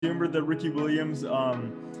you remember the Ricky Williams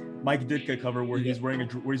Mike Ditka cover where he's wearing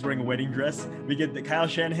a wedding dress? We get the Kyle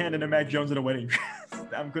Shanahan and a Mac Jones in a wedding dress.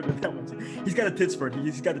 I'm good with that one too. He's got a tits for it.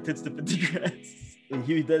 He's got a tits to fit the dress.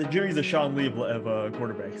 Jimmy's a Sean Lee of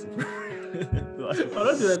quarterbacks. Don't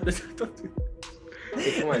do that. Don't do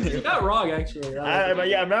that. You're not wrong, actually.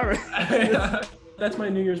 I'm not right. That's my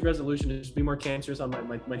New Year's resolution, is to be more cancerous on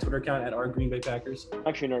my Twitter account at our Green Bay Packers. I'm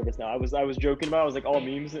actually nervous now. I was joking about it. I was like, all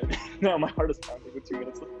memes. Now my heart is pounding with 2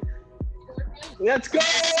 minutes left. Let's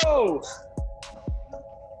go!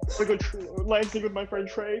 Lansing with my friend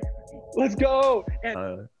Trey. Let's go!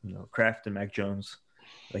 And Kraft and Mac Jones.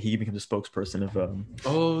 Like he becomes the spokesperson of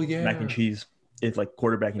mac and cheese. If like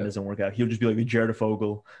quarterbacking doesn't work out, he'll just be like the Jared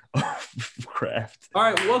Fogle of Kraft. All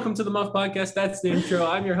right, welcome to the Muffed podcast. That's the intro.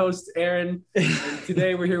 I'm your host, Aaron. And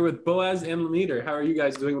today we're here with Boaz and Lemeter. How are you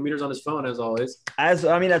guys doing? Lemeter's on his phone as always.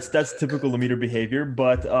 That's typical Lemeter behavior,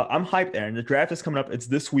 but I'm hyped, Aaron. The draft is coming up. It's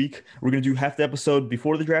this week. We're gonna do half the episode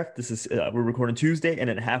before the draft. This is we're recording Tuesday, and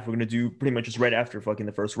then half we're gonna do pretty much just right after fucking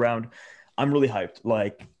the first round. I'm really hyped.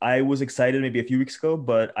 Like I was excited maybe a few weeks ago,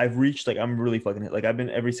 but I've reached I'm really fucking like I've been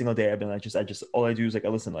every single day. I've been like I just all I do is I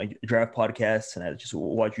listen to like draft podcasts and I just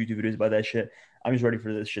watch YouTube videos about that shit. I'm just ready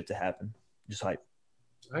for this shit to happen. Just hyped.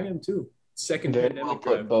 I am too. Second very well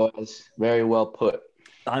put, Boaz. Very well put.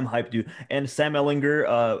 I'm hyped, dude. And Sam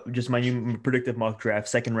Ellinger, just my new predictive mock draft,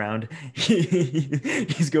 second round.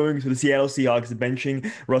 He's going to the Seattle Seahawks,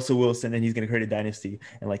 benching Russell Wilson, and he's going to create a dynasty.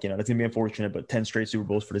 And that's going to be unfortunate, but 10 straight Super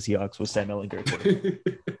Bowls for the Seahawks with Sam Ellinger.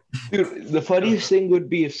 Dude, the funniest thing would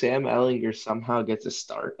be if Sam Ellinger somehow gets a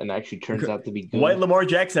start and actually turns out to be good. White Lamar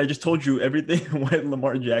Jackson. I just told you everything. White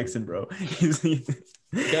Lamar Jackson, bro.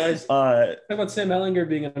 Guys, how about Sam Ellinger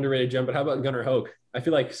being an underrated gem, but how about Gunnar Hoke? I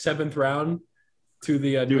feel like 7th round to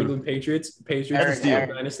the New England Patriots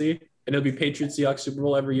dynasty, and it'll be Patriots Seahawks Super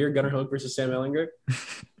Bowl every year. Gunnar Hoke versus Sam Ellinger.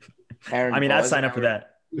 I'd sign up for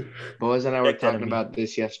that. Boaz and I were talking about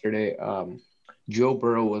this yesterday. Joe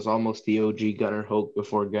Burrow was almost the OG Gunnar Hoke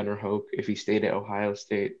before Gunnar Hoke if he stayed at Ohio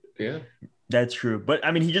State. Yeah, that's true. But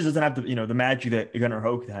he just doesn't have the magic that Gunnar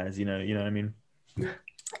Hoke has. You know what I mean?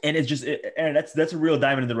 And it's just, and that's a real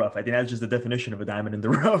diamond in the rough. I think that's just the definition of a diamond in the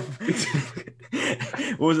rough.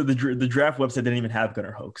 What was it? The draft website didn't even have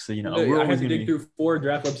Gunnar Hoke. So, I had to dig through 4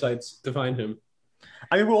 draft websites to find him.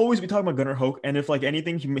 We'll always be talking about Gunnar Hoke. And if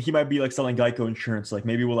anything, he might be selling Geico insurance.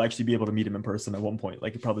 Maybe we'll actually be able to meet him in person at one point.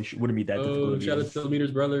 It probably wouldn't be that difficult. Shout out to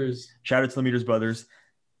Lemeter's brothers. Shout out to Lemeter's brothers.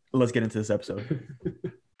 Let's get into this episode.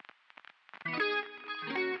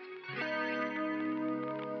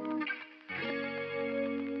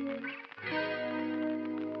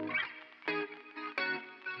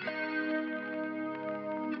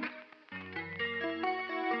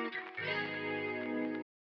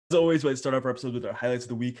 As always, we start off our episode with our highlights of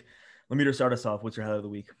the week. Lemeter, start us off. What's your highlight of the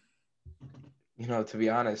week? To be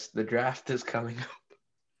honest, the draft is coming up.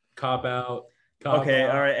 Cop out. Okay,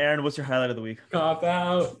 all right, Aaron, what's your highlight of the week? Cop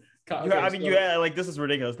out. This is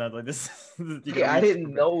ridiculous. Not like this. I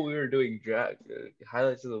didn't know we were doing draft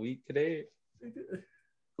highlights of the week today.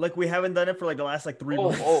 We haven't done it for the last 3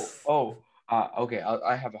 months. Okay.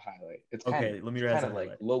 I have a highlight. It's kind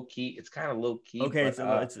of low key. It's kind of low key. Okay, it's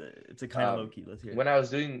a kind of low key. Let's hear it. When I was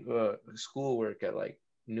doing schoolwork at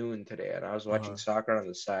noon today, and I was watching soccer on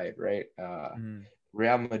the side, right?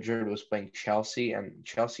 Real Madrid was playing Chelsea, and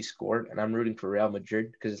Chelsea scored, and I'm rooting for Real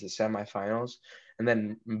Madrid because it's the semifinals. And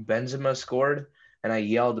then Benzema scored, and I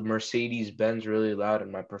yelled Mercedes-Benz really loud,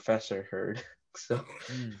 and my professor heard. So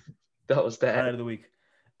that was that. Highlight of the week.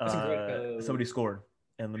 Somebody scored.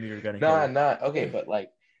 And Lemeter got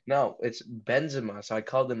no, it's Benzema. So I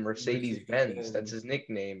called him Mercedes-Benz. That's his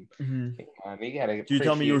nickname. Mm-hmm. Did you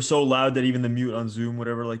tell me you were so loud that even the mute on Zoom,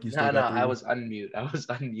 whatever, you still No, I was unmute. I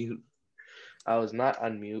was not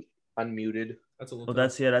unmuted. That's a little. Well,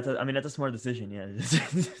 that's a smart decision. Yeah,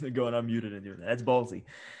 going unmuted and doing that. That's ballsy.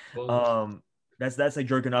 That's like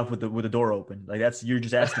jerking off with the door open. You're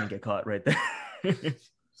just asking to get caught right there.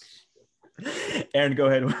 Aaron, go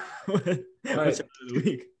ahead. What's your highlight of the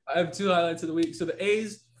week? I have 2 highlights of the week. So the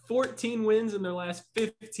A's, 14 wins in their last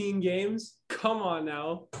 15 games. Come on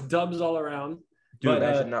now. Dubs all around. Dude,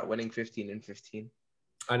 imagine not winning 15-15.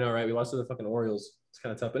 I know, right? We lost to the fucking Orioles. It's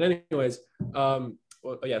kind of tough. But anyways, so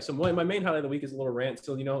my main highlight of the week is a little rant.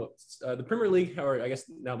 So, the Premier League, or I guess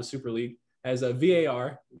now the Super League, has a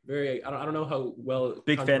VAR. I don't know how well.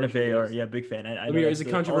 Big fan of VAR. Yeah, big fan. Is it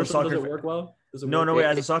controversial? Does it work well? No, wait.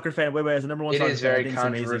 As a soccer fan, wait. As a number one soccer fan, I think it's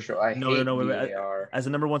amazing. Controversial. I hate VAR. As a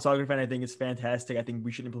number one soccer fan, I think it's fantastic. I think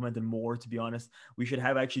we should implement it more. To be honest, we should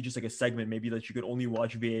have actually just like a segment, maybe that you could only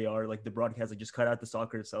watch VAR, like the broadcast, like just cut out the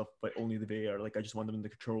soccer itself, but only the VAR. Like I just want them in the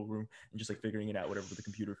control room and just like figuring it out, whatever with the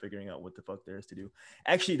computer, figuring out what the fuck there is to do.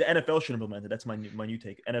 Actually, the NFL should implement it. That's my new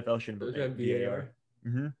take. NFL should implement VAR.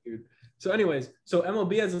 Mm-hmm. Dude. So anyways, so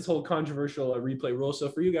MLB has this whole controversial replay rule. So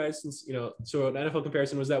for you guys, since so an NFL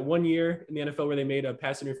comparison was that 1 year in the NFL where they made a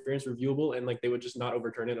pass interference reviewable and like they would just not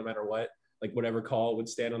overturn it no matter what, like whatever call would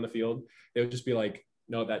stand on the field, they would just be like,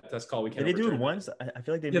 no, that's call we can't. Did they do it once? I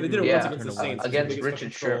feel like they did it once against the Saints. Against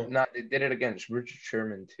Richard Sherman. No, they did it against Richard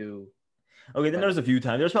Sherman too. Okay, then there's a few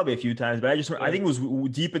times. There's probably a few times, but I think it was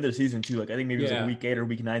deep into the season too. Like I think maybe it was like week 8 or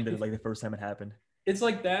week 9 that was like the first time it happened. It's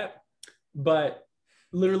like that, but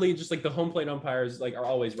literally just like the home plate umpires like are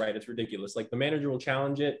always right. It's ridiculous. Like the manager will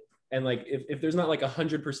challenge it, and like if there's not like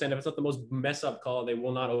 100%, if it's not the most mess up call, they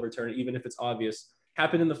will not overturn it, even if it's obvious.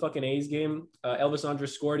 Happened in the fucking A's game. Elvis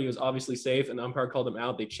Andrus scored. He was obviously safe, and the umpire called him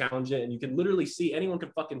out. They challenged it, and you can literally see, anyone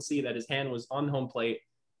could fucking see that his hand was on home plate,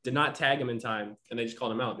 did not tag him in time, and they just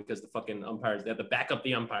called him out because the fucking umpires, they had to back up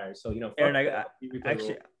the umpires. So Aaron,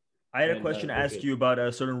 I had a question to ask you about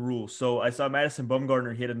a certain rule. So I saw Madison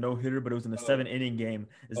Bumgarner hit a no-hitter, but it was in a 7-inning game.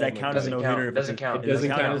 Does that count as a no-hitter? It doesn't count. It doesn't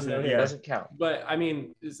count as a no-hitter. It doesn't count. But I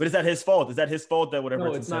mean, but is that his fault? Is that his fault that whatever?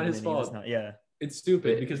 No, it's not his fault. It's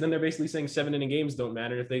stupid because then they're basically saying 7-inning games don't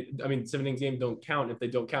matter if 7-inning games don't count. If they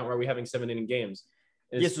don't count, why are we having 7-inning games?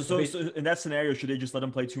 So in that scenario, should they just let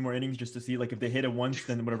him play 2 more innings just to see, like, if they hit it once,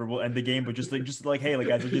 then whatever, we'll end the game. But just like, hey, like,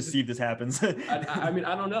 guys, let's just see if this happens. I mean,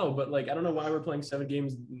 I don't know, but like, I don't know why we're playing 7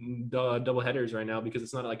 games double headers right now, because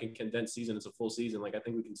it's not like a condensed season; it's a full season. Like, I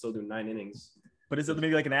think we can still do 9 innings. But is it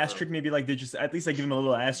maybe like an asterisk? Maybe like they just at least like give him a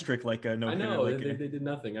little asterisk, like no. I know they did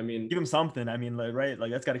nothing. I mean, give him something. I mean, like, right?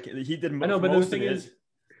 Like that's got to. He did. I know, but the thing is.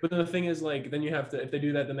 But the thing is, like, then you have to, if they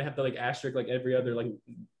do that, then they have to like asterisk like every other like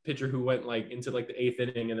pitcher who went like into like the 8th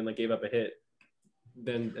inning and then like gave up a hit.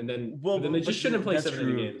 Then they just shouldn't play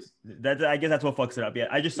 7 games. I guess that's what fucks it up. Yeah,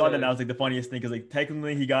 I just saw that and I was like the funniest thing because like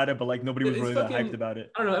technically he got it, but like nobody was really that hyped about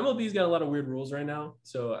it. I don't know. MLB's got a lot of weird rules right now,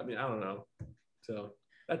 so I mean I don't know. So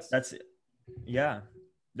that's yeah,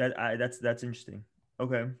 that's interesting.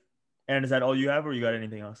 Okay, and is that all you have, or you got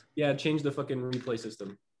anything else? Yeah, change the fucking replay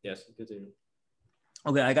system. Yes, continue.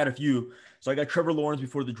 Okay, I got a few. So I got Trevor Lawrence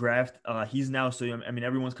before the draft. He's now, so I mean,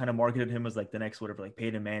 everyone's kind of marketed him as like the next whatever, like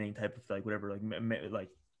Peyton Manning type of like whatever, like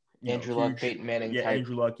Andrew Luck, Peyton Manning. Yeah, type.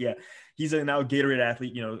 Andrew Luck. Yeah, he's now a Gatorade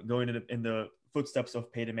athlete. Going in the footsteps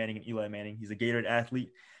of Peyton Manning and Eli Manning. He's a Gatorade athlete.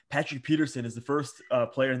 Patrick Peterson is the first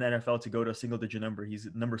player in the NFL to go to a single-digit number. He's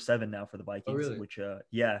number 7 now for the Vikings. Oh, really? Which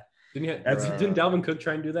yeah. Didn't Dalvin Cook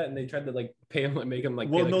try and do that, and they tried to like pay him, like make him like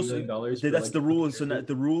pay like $1 million? That's the rule. So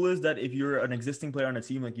the rule is that if you're an existing player on a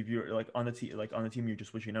team, like if you're like on the team, you're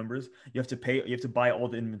just switching numbers. You have to buy all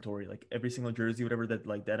the inventory, like every single jersey, whatever that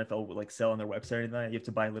like the NFL would like sell on their website and that. You have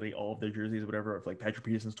to buy literally all of their jerseys, whatever. If like Patrick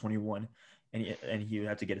Peterson's 21, and he would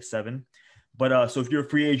have to get a 7. But so if you're a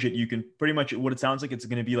free agent, you can pretty much, what it sounds like, it's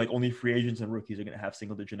going to be like only free agents and rookies are going to have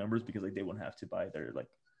single-digit numbers because like they won't have to buy their like.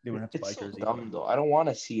 They wouldn't have to buy jersey. It's so dumb, though. I don't want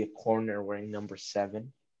to see a corner wearing number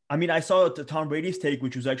 7. I mean, I saw Tom Brady's take,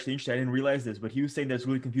 which was actually interesting. I didn't realize this, but he was saying that's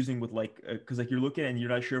really confusing with like, because like you're looking and you're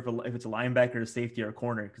not sure if it's a linebacker, a safety, or a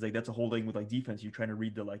corner, because like that's a whole thing with like defense. You're trying to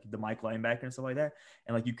read the Mike linebacker and stuff like that,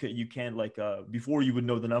 and like you can't like before you would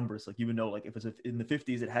know the numbers, like you would know like if it's in the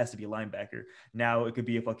 50s, it has to be a linebacker. Now it could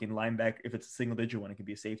be a fucking linebacker. If it's a single digit one, it could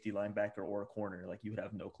be a safety, linebacker, or a corner. Like you would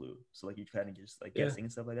have no clue. So like you kind of just like guessing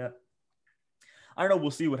and stuff like that. I don't know.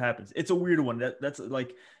 We'll see what happens. It's a weird one. That's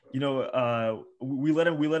like, we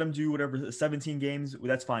let him do whatever 17 games.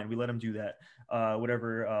 That's fine. We let him do that.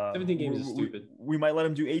 17 games is stupid. We might let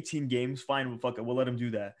him do 18 games. Fine. Fuck it. We'll let him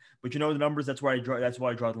do that. But the numbers. That's why I draw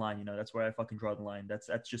the line. That's where I fucking draw the line.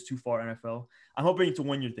 That's just too far. NFL. I'm hoping it's a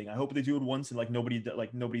 1-year thing. I hope they do it once and like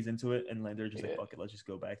nobody's into it and like they're just like fuck it. Let's just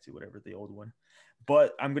go back to whatever the old one.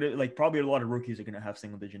 But I'm gonna like probably a lot of rookies are gonna have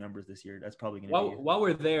single-digit numbers this year. That's probably gonna be. While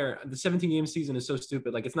we're there, the 17-game season is so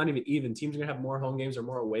stupid. Like it's not even even. Teams are gonna have more home games or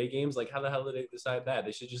more away games. Like how the hell did they decide that?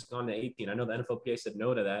 They should just gone to 18. I know the NFLPA said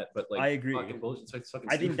no to that, but like I agree. It's fucking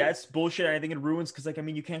I think that's bullshit. And I think it ruins because like I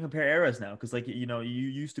mean you can't compare eras now because like you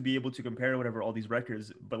used to be able to compare whatever all these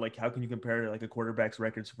records, but like how can you compare like a quarterback's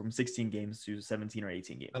records from 16 games to 17 or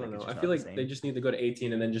 18 games? I don't know. I feel like they just need to go to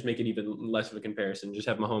 18 and then just make it even less of a comparison. Just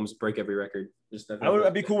have Mahomes break every record.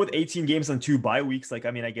 I'd be cool with 18 games on 2 bye weeks. Like,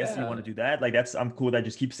 I mean, I guess you want to do that. Like, I'm cool with that.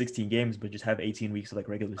 Just keep 16 games, but just have 18 weeks of like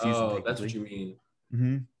regular season. Oh, that's what you mean.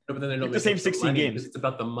 Mm-hmm. No, but then they don't the same 16 games. It's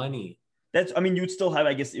about the money. That's, I mean, you'd still have,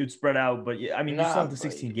 I guess it would spread out, but yeah, I mean, you still have the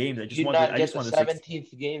 16 games. I just wanted the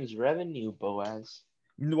 17th games revenue, Boaz.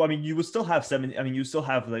 No, I mean, you would still have seven. I mean, you still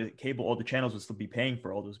have the cable. All the channels would still be paying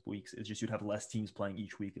for all those weeks. It's just you'd have less teams playing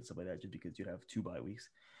each week and stuff like that, just because you'd have 2 bye weeks.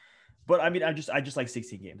 But I mean, I just like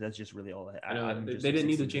 16 games. That's just really all. I know they didn't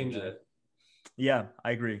need to change that. Yeah,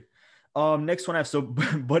 I agree. Next one I have, so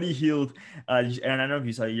Buddy Hield, and I don't know if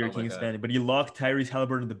you saw it, you're a Kings fan, but he locked Tyrese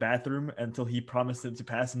Halliburton in the bathroom until he promised him to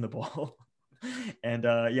pass him the ball. And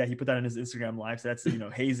yeah, he put that in his Instagram live. So that's, you know,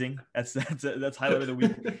 hazing. That's highlight of the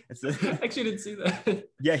week. I actually didn't see that.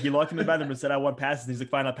 Yeah, he locked him in the bathroom and said, "I want passes." And he's like,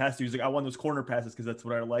 "Fine, I'll pass to you." He's like, "I want those corner passes because that's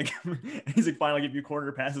what I like." And he's like, "Fine, I'll give you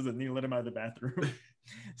corner passes," and he let him out of the bathroom.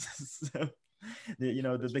 So, you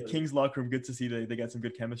know, the Kings locker room, good to see they got some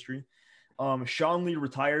good chemistry. Sean Lee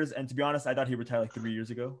retires, and to be honest, I thought he retired like 3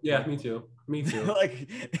 years ago. Yeah, me too. Like,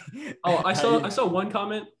 I saw one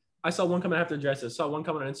comment. I have to address this. I saw one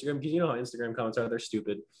comment on Instagram, because you know how Instagram comments are, they're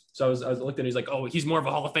stupid. So I was looking at it, he's like, "Oh, he's more of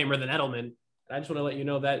a Hall of Famer than Edelman." And I just want to let you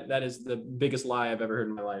know that is the biggest lie I've ever heard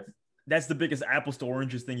in my life. That's the biggest apples to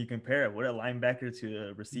oranges thing you compare. What, a linebacker to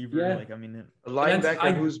a receiver? Yeah. Like, I mean, a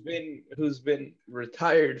linebacker who's been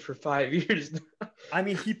retired for 5 years now. I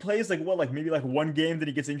mean, he plays like maybe like one game, then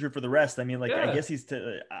he gets injured for the rest. I mean, like, I guess he's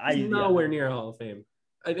nowhere near a Hall of Fame.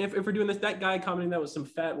 And if we're doing this, that guy commenting that was some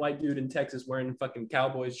fat white dude in Texas wearing fucking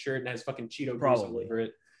Cowboys shirt and has fucking Cheeto grease all over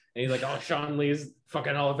it. And he's like, "Oh, Sean Lee's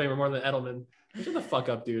fucking Hall of Famer more than Edelman." Shut the fuck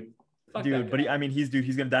up, dude. Fuck dude, but he's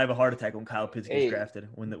gonna die of a heart attack when Kyle Pitts gets drafted.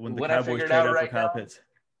 When the Cowboys trade up for Kyle Pitts.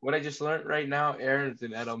 What I just learned right now, Aaron's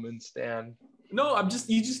an Edelman stan. No,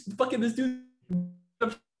 you just fucking this dude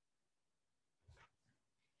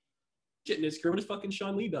shit in his career. What has fucking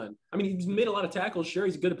Sean Lee done? I mean, he's made a lot of tackles. Sure,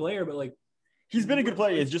 he's a good player, but like, he's been a good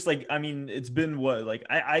player. It's just like, I mean, it's been what, like,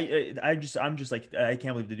 I'm just like, I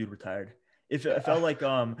can't believe the dude retired. If it felt like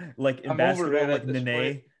in basketball,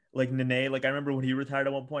 like Nene, like I remember when he retired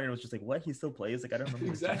at one point, and it was just like, what? He still plays? Like, I don't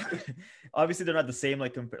remember. Exactly. Obviously, they're not the same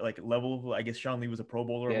like level. I guess Sean Lee was a Pro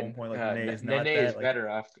Bowler at one point. Like Nene is not. Nene is better,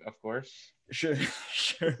 of course. Sure.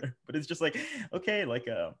 But it's just like, okay, like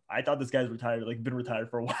I thought this guy's retired, like been retired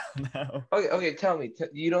for a while now. Okay, tell me,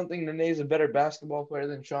 you don't think Nene is a better basketball player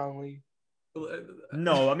than Sean Lee?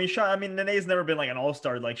 No, I mean, Nene's never been like an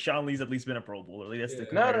all-star. Like Sean Lee's at least been a Pro Bowler. Like, that's the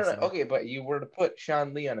comparison. No. Okay, but you were to put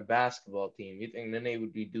Sean Lee on a basketball team, you think Nene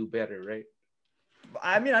would do better, right?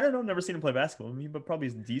 I mean, I don't know. I've never seen him play basketball. I mean, but probably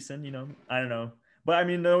is decent, you know. I don't know. But I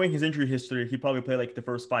mean, knowing his injury history, he probably played like the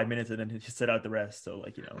first 5 minutes and then he sit out the rest. So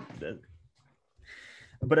like, you know.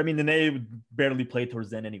 But I mean, Nene barely played towards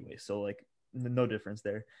the end anyway. So like, no difference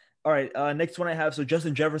there. All right, next one I have. So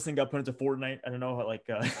Justin Jefferson got put into Fortnite. I don't know how, like,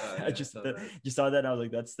 I just saw that and I was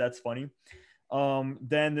like, that's funny.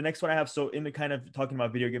 Then the next one I have. So in the kind of talking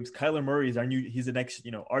about video games, Kyler Murray is he's the next,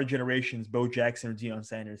 you know, our generation's Bo Jackson or Deion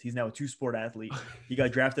Sanders. He's now a 2-sport athlete. He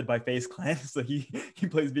got drafted by FaZe Clan, so he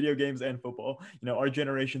plays video games and football. You know, our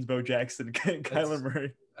generation's Bo Jackson, Kyler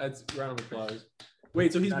Murray. That's round of applause.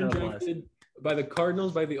 Wait, so he's been drafted by the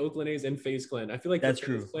Cardinals, by the Oakland A's, and FaZe Clan. I feel like that's the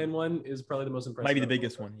true. FaZe Clan one is probably the most impressive. Might be the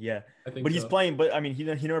biggest one, yeah. I think but he's playing. But I mean, he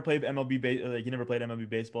never played MLB. He never played MLB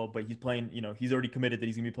baseball. But he's playing. You know, he's already committed that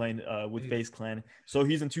he's gonna be playing with FaZe Clan. So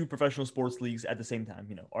he's in 2 professional sports leagues at the same time.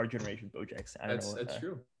 You know, our generation, Bo Jackson. That's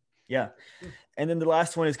true. Yeah, and then the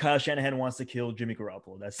last one is Kyle Shanahan wants to kill Jimmy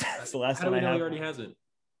Garoppolo. That's the last one I have. How do we know he already hasn't?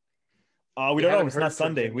 We don't know. It's not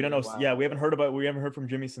Sunday. We don't know. Yeah, we haven't heard from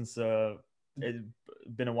Jimmy since it's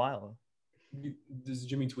been a while. Does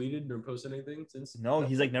Jimmy tweeted or posted anything since? No,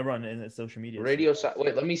 he's like never on social media. Wait,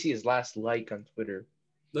 let me see his last like on Twitter.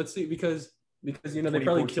 Let's see, because you know they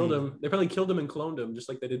probably killed him. They probably killed him and cloned him, just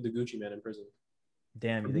like they did the Gucci man in prison.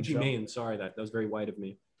 Damn, you think Gucci so? Mane. Sorry, that was very white of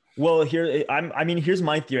me. Well, here's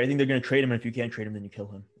my theory. I think they're gonna trade him, and if you can't trade him, then you kill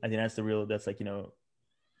him. I think that's like, you know,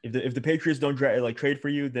 if the Patriots don't trade for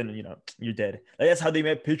you, then you know you're dead. Like, that's how they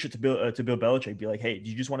made pitch it to Bill Belichick. Be like, hey, do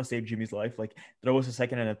you just want to save Jimmy's life? Like, throw us a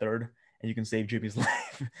second and a third, and you can save Jimmy's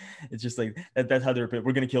life. It's just like that's how they're.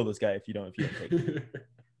 We're gonna kill this guy if you don't take him.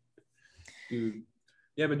 Dude,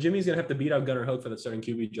 yeah, but Jimmy's gonna have to beat out Gunnar Hoak for the starting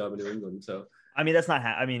QB job in New England. So I mean, that's not.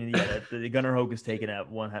 The Gunnar Hoak is taken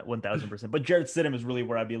at 1,000%. But Jarrett Stidham is really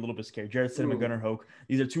where I'd be a little bit scared. Jarrett Stidham and Gunnar Hoak.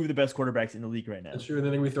 These are 2 of the best quarterbacks in the league right now. That's true. And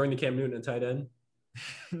then they're gonna be throwing to Cam Newton at tight end.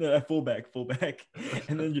 No, fullback,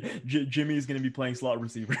 and then Jimmy is going to be playing slot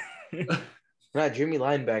receiver. Not Jimmy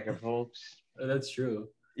linebacker, folks. That's true.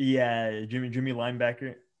 Yeah, Jimmy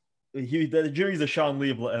linebacker. Jimmy's a Sean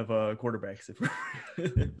Lee of quarterbacks.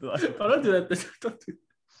 Don't do that. Don't do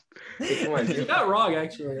that. You're not wrong,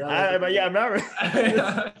 actually. I'm not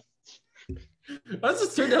right.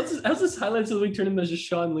 How's this highlights of the week turn into just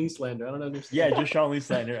Sean Lee slander? I don't understand. Yeah, just Sean Lee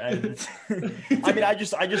slander. I mean, I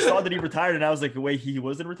just saw that he retired, and I was like, wait, he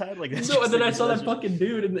wasn't retired? Like, that's no, and then like, I saw that fucking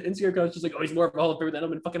dude in the Instagram account just like, oh, he's more of a Hall of Famer than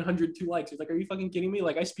him, and fucking 102 likes. He's like, are you fucking kidding me?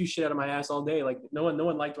 Like, I spew shit out of my ass all day. Like, no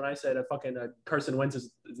one liked when I said Carson Wentz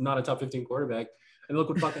is not a top 15 quarterback, and look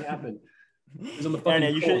what fucking happened. He's on the fucking.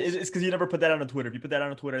 It's because you never put that on Twitter. If you put that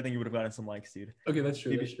on Twitter, I think you would have gotten some likes, dude. Okay, that's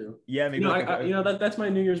true. Maybe, that's true. Yeah, maybe. That's my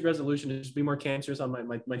New Year's resolution is just be more cancerous on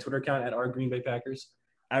my Twitter account at our Green Bay Packers.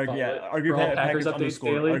 Our Green Bay Packers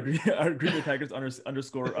underscore our Green Bay Packers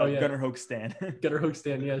underscore Gunnar Hoke Stan. Gunnar Hoke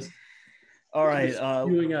Stan, yes. All right,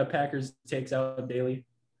 doing Packers takes out daily,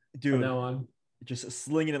 dude. From now on, just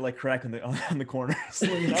slinging it like crack on the corner,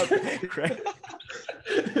 slinging out crack.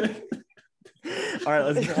 All right,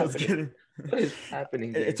 let's get it. What is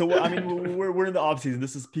happening? I mean, we're in the off season.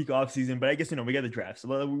 This is peak off season, but I guess we got the draft.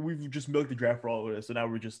 So we've just milked the draft for all of it. So now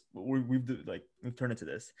we've turned into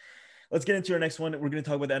this. Let's get into our next one. We're going to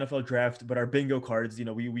talk about the NFL draft, but our bingo cards.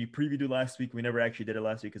 We previewed it last week. We never actually did it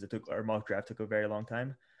last week because our mock draft took a very long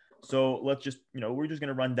time. So let's just we're just going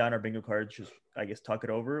to run down our bingo cards. Just I guess talk it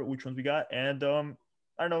over which ones we got, and I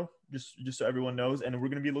don't know, just so everyone knows. And we're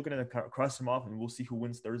going to be looking at cross them off, and we'll see who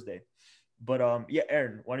wins Thursday. But yeah,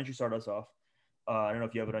 Aaron, why don't you start us off? I don't know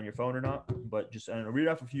if you have it on your phone or not, but just read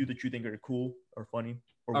off a few that you think are cool or funny,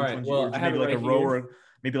 or all which right. ones Well, maybe like a row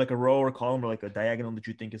maybe like a row or column or like a diagonal that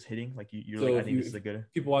you think is hitting. Like you're so like, I think this is a good.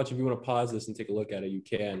 People watching, if you want to pause this and take a look at it, you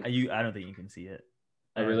can. I don't think you can see it.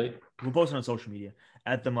 Oh, really? We'll post it on social media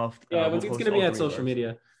at the Muffed. Yeah, but it's gonna be at social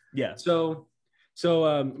media. Yeah. So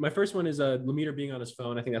my first one is Lemire being on his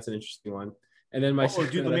phone. I think that's an interesting one. And then that's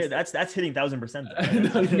hitting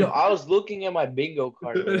 1,000%. Yo, I was looking at my bingo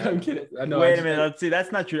card. I'm kidding. Wait a minute. Let's see. That's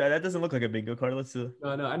not true. That doesn't look like a bingo card. Let's see.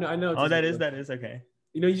 No, I know. Oh, that is okay.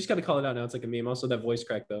 You just got to call it out now. It's like a meme. Also, that voice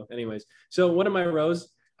crack though. Anyways, so one of my rows.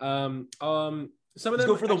 Some of them. Let's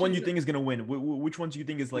go for the one you think is gonna win. Which ones do you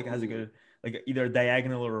think is has a good either a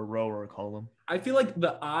diagonal or a row or a column? I feel like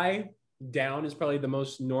the eye down is probably the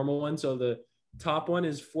most normal one. So the top one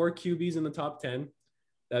is 4 QBs in the top 10.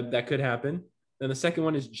 That could happen. Then the second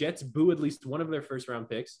one is Jets boo at least one of their first round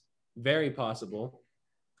picks. Very possible.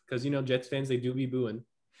 Because, Jets fans, they do be booing.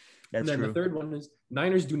 That's true. The third one is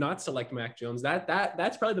Niners do not select Mac Jones.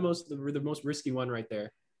 That's probably the most risky one right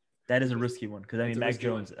there. That is a risky one. Because, Mac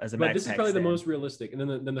Jones as a Mac. But this is probably the most realistic. And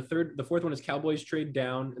then the fourth one is Cowboys trade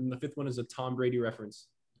down. And the fifth one is a Tom Brady reference.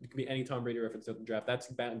 It could be any Tom Brady reference at the draft. That's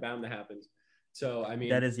bound to happen. So,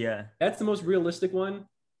 that's the most realistic one.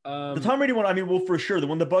 The Tom Brady one, well, for sure.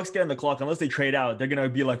 When the Bucks get on the clock, unless they trade out, they're gonna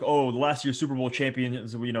be like, "Oh, last year's Super Bowl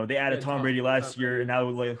champions, they added Tom Brady last year, and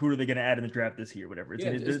now who are they gonna add in the draft this year? Whatever.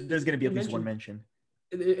 There's gonna be at least one mention.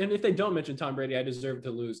 And if they don't mention Tom Brady, I deserve to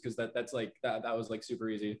lose because that's like that was like super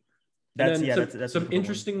easy. That's some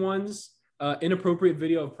interesting ones. Inappropriate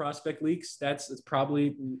video of prospect leaks. It's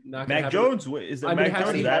probably not gonna Mac happen. Jones. Is that Mac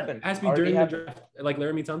Jones? It has to be during the draft, like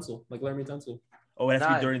Laramie Tunsil. Oh, it has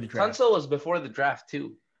to be during the draft. Tunsil was before the draft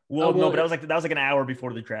too. Well, no, but that was like an hour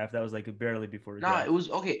before the draft. That was like barely before the draft. It was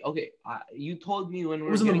okay. You told me when we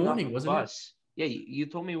were getting in the morning, off the wasn't bus. It? Yeah, you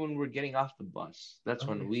told me when we were getting off the bus. That's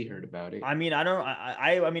when we heard about it. I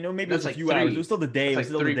don't. Maybe it was a few hours. It was still the day. It was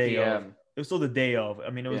still the day of. It was still the day of.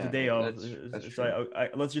 It was the day of. That's so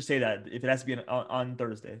let's just say that if it has to be on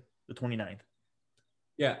Thursday, the 29th.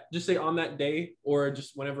 Yeah, just say on that day, or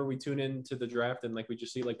just whenever we tune in to the draft and we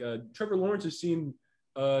just see Trevor Lawrence is seen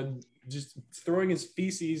just throwing his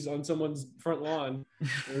feces on someone's front lawn. And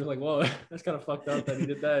we're like, whoa, that's kind of fucked up that he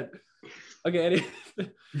did that. Okay,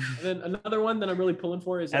 and then another one that I'm really pulling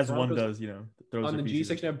for is as Broncos, one does, throws on the G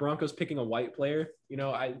section. I have Broncos picking a white player.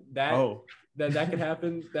 That could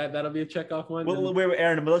happen. That'll be a checkoff one. Well, wait,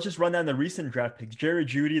 Aaron, but let's just run down the recent draft picks. Jerry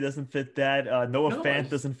Jeudy doesn't fit that. Noah Fant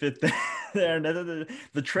doesn't fit that.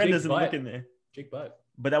 The trend Jake isn't Butt. looking there. Jake Butt.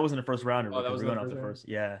 But that wasn't the first rounder. Oh, that was going off the first.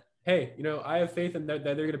 Yeah. Hey, I have faith in that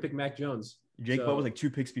they're going to pick Mac Jones. Jake Butt was 2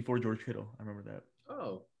 picks before George Kittle. I remember that.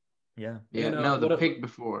 Oh. Yeah. Yeah. The pick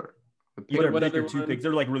before. What other 2 picks?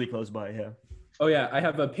 They're really close by. Yeah. Oh yeah, I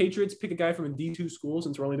have Patriots pick a guy from a D2 school.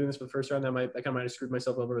 Since we're only doing this for the first round, I kind of might have screwed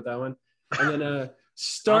myself over with that one. And then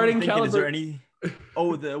starting caliber. Is there any?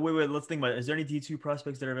 Wait. Let's think about it. Is there any D2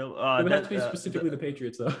 prospects that are available? It would have to be specifically the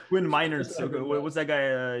Patriots though. Quinn Miners. What's that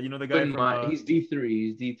guy? The guy from? He's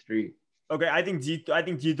D3. Okay, I think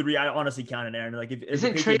D3. I honestly counted Aaron.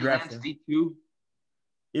 Isn't Trey Lance D2?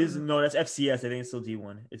 No, that's FCS. I think it's still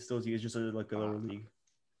D1. It's still D. It's just a lower league.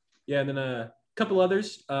 Yeah, and then a couple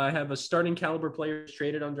others. I have a starting caliber players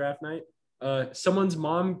traded on draft night. Someone's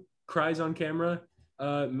mom cries on camera.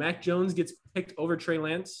 Mac Jones gets picked over Trey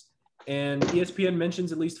Lance. And ESPN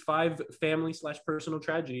mentions at least 5 family/personal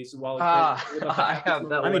tragedies while I have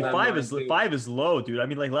that. I mean, one five is low, dude. I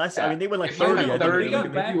mean, like Yeah. I mean, they went like If 30. you I went think. 30, got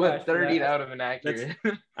if you went backlash for 30 that. out of inaccurate.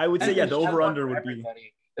 I would say, yeah, the That's over one under for would be.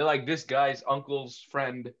 everybody. They're like, this guy's uncle's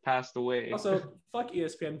friend passed away. Also, fuck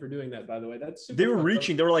ESPN for doing that, by the way. That's super They were fucked up.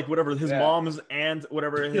 reaching. They were like, whatever. His Yeah. mom's aunt,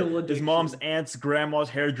 whatever. Pill His addiction. mom's aunt's grandma's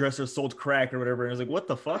hairdresser sold crack or whatever. And I was like, what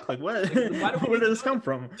the fuck? Like, what? Why do we Where need did this to- come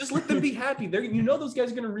from? Just let them be happy. They're, you know, those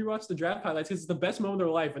guys are gonna rewatch the draft highlights because it's the best moment of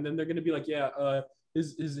their life, and then they're gonna be like, yeah,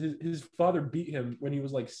 his father beat him when he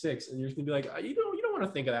was like 6, and you're just gonna be like, you don't want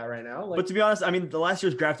to think of that right now. Like, But to be honest, I mean, the last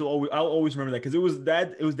year's draft I'll always remember that because it was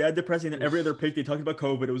that depressing. And every other pick they talked about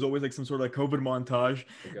COVID. It was always like some sort of like COVID montage.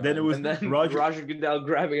 Then it was Roger Goodell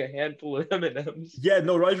grabbing a handful of M&Ms. Yeah,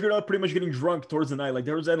 no, Roger Goodell pretty much getting drunk towards the night. Like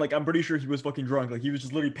there was then, like I'm pretty sure he was fucking drunk. Like he was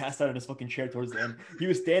just literally passed out in his fucking chair towards the end. He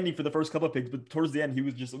was standing for the first couple of picks, but towards the end he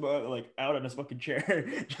was just like out on his fucking chair.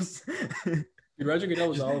 Just Dude, Roger Goodell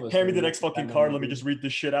was all of us. hand me the next fucking card. Let me just read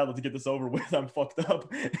this shit out. Let's get this over with. I'm fucked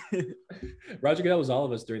up. Roger Goodell was all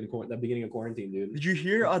of us during the beginning of quarantine, dude. Did you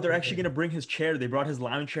hear? They're actually gonna bring his chair. They brought his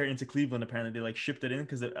lounge chair into Cleveland. Apparently, they like shipped it in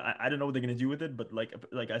because I don't know what they're gonna do with it. But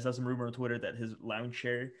like I saw some rumor on Twitter that his lounge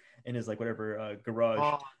chair in his like whatever garage.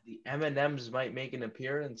 Oh, the M&Ms might make an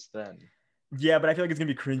appearance then. Yeah, but I feel like it's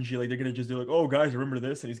gonna be cringy. Like they're gonna just do like, "Oh, guys, remember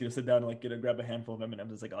this?" And he's gonna sit down and like grab a handful of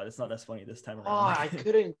M&Ms. It's like, "Oh, it's not as funny this time around." Oh, I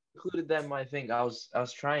could have included that in my thing. I was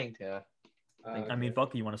trying to. I mean,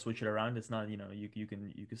 fuck, you want to switch it around? It's not, you know, you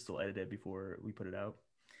can still edit it before we put it out.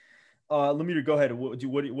 Let me go ahead.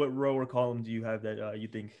 What row or column do you have that you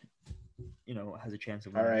think, you know, has a chance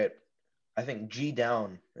of winning? All right, I think G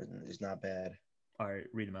down is not bad. All right,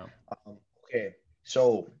 read them out. Okay,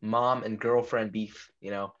 so mom and girlfriend beef.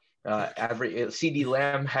 You know, CD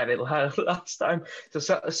Lamb had it last time, so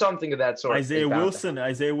something of that sort. Isaiah Wilson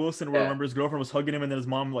remember his girlfriend was hugging him and then his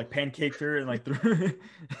mom like pancaked her and like threw.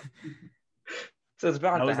 So it's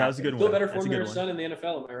about that was a good one. Still better form than her son in the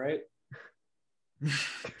NFL, am I right?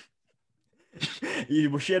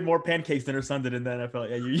 She had more pancakes than her son did in the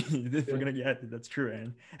NFL. Yeah, that's true,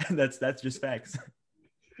 Aaron. That's just facts.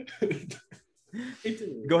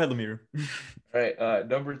 Go ahead, Lemire. All right,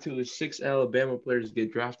 number 2 is 6 Alabama players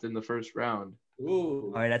get drafted in the first round.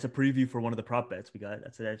 Ooh. All right, that's a preview for one of the prop bets we got.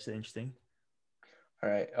 That's interesting. All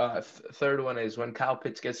right, third one is when Kyle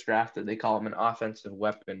Pitts gets drafted, they call him an offensive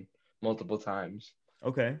weapon multiple times.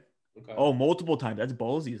 Okay. Oh, multiple times. That's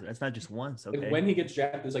ballsy. That's not just once. Okay. Like when he gets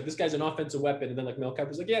drafted, it's like this guy's an offensive weapon, and then like Mel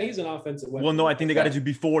Kiper's like, yeah, he's an offensive weapon. Well, no, I think they got to do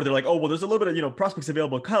before. They're like, oh, well, there's a little bit of, you know, prospects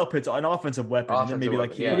available. Kyle Pitts, an offensive weapon, and then maybe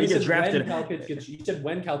like he gets drafted. He said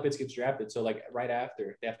when Kyle Pitts gets drafted, so like right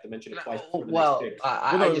after they have to mention it twice.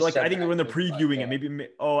 I think when they're previewing it, maybe.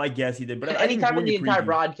 Oh, I guess he did, but anytime in the entire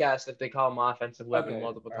broadcast, if they call him offensive weapon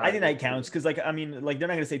multiple times, I think that counts because, like, I mean, like they're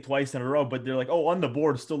not gonna say twice in a row, but they're like, oh, on the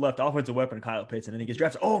board still left offensive weapon Kyle Pitts, and then he gets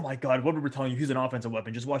drafted. Oh my God, what were we telling you? He's an offensive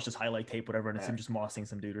weapon. Just watch this highlight tape, whatever, and it's him just mossing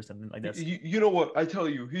some dude or something like that. You know what? I tell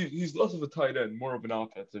you, he's less of a tight end, more of an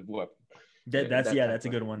offensive weapon. That's a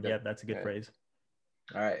good one. Yeah, that's a good phrase.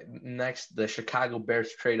 All right, next, the Chicago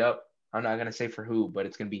Bears trade up. I'm not gonna say for who, but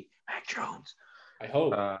it's gonna be Mac Jones. I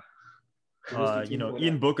hope. You know,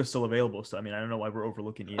 Ian Book is still available, so I mean, I don't know why we're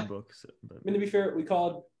overlooking Ian Book. But... I mean, to be fair, we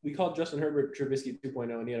called Justin Herbert Trubisky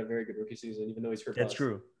 2.0, and he had a very good rookie season, even though he's hurt. That's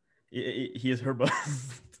true. He is hurt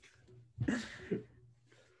bust.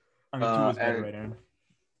 I mean, two is better right now.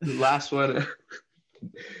 The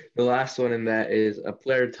last one in that is a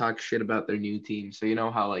player talks shit about their new team. So you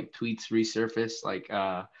know how like tweets resurface, like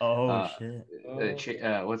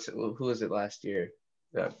who was it last year?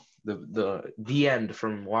 The end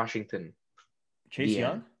from Washington. Chase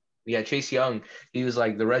Young? Yeah, Chase Young. He was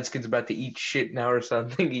like, the Redskins about to eat shit now or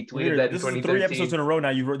something. He tweeted that in 2013. This is 3 episodes in a row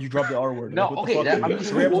now. You dropped the R word. No, like, okay. I'm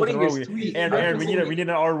just quoting his tweet. Aaron, we need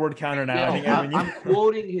an R word counter now. I'm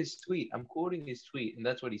quoting his tweet. And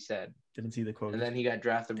that's what he said. Didn't see the quote. And then he got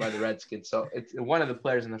drafted by the Redskins. So it's one of the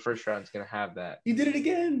players in the first round is going to have that. He did it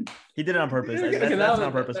again. He did it on purpose. That's not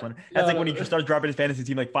on purpose one. That's like when he starts dropping his fantasy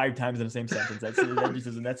team like 5 times in the same sentence. That's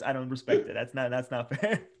I don't respect it. That's not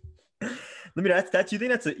fair. I mean, that's you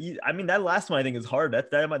think that's I mean, that last one I think is hard.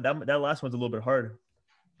 That last one's a little bit hard.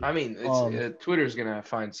 I mean, Twitter's gonna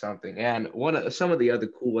find something, and some of the other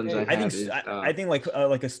cool ones I think like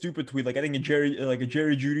a stupid tweet, like I think a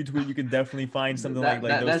Jerry Judy tweet, you can definitely find something like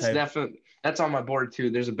those. That's on my board too.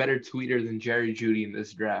 There's a better tweeter than Jerry Judy in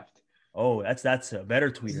this draft. Oh, that's a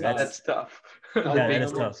better tweeter. That's tough. That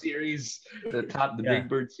is tough. Series, the Big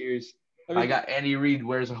Bird series. I got Andy Reid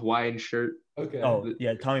wears a Hawaiian shirt. Okay. Oh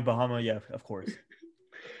yeah, Tommy Bahama. Yeah, of course.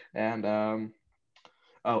 And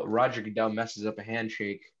Roger Goodell messes up a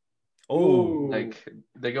handshake. Oh, like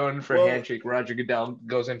they're going for a handshake. Roger Goodell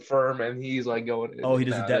goes in firm, and he's like going. Oh, he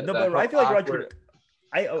doesn't. No, but I feel like Roger.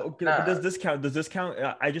 But does this count? Does this count?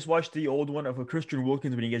 I just watched the old one of a Christian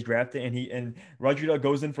Wilkins when he gets drafted, and Roger Goodell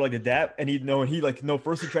goes in for like the dap, and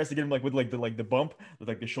first he tries to get him like with the bump, with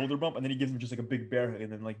like the shoulder bump, and then he gives him just like a big bear hug,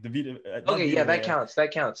 and then like the Vita. That counts.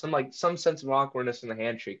 That counts. Some sense of awkwardness in the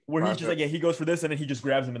handshake. Where he's just like he goes for this, and then he just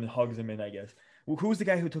grabs him and hugs him in. I guess. Who's the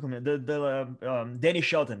guy who took him in? Danny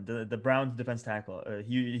Shelton, the Browns defense tackle.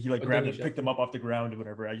 He like grabbed him, picked him up off the ground or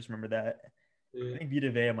whatever. I just remember that. Yeah. I think Vita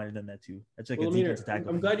Vea might have done that too. That's like a defensive tackle.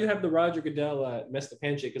 I'm glad you have the Roger Goodell messed up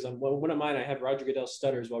handshake because one of mine I had Roger Goodell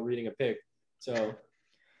stutters while reading a pick. So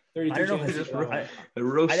 32 I don't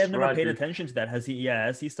know. I have never paid attention to that. Has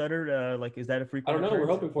he stuttered? Like, is that a frequent? I don't know. We're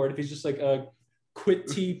hoping for it. If he's just like quit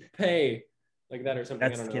T pay like that or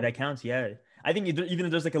something. That counts. Yeah, I think even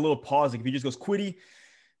if there's like a little pause, like if he just goes quitty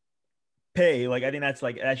pay, like I think that's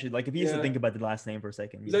like actually like if he has to think about the last name for a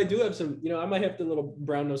second. Because I do have some, I might have to little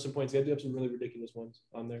brown nose some points. I do have some really ridiculous ones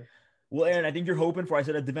on there. Well, Aaron, I think you're hoping for. I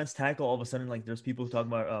said a defense tackle. All of a sudden, like there's people talking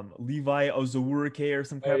about Levi Ozawurike or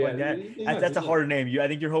some crap like that. That's a hard name. I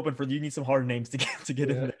think you're hoping for. You need some hard names to get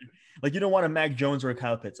in there. Like you don't want a Mac Jones or a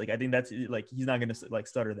Kyle Pitts. Like I think that's like he's not gonna like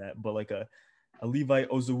stutter that, but like a Levi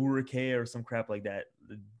Ozawurike or some crap like that.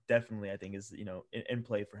 Definitely, I think is in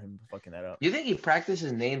play for him fucking that up. You think he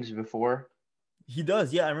practices names before? He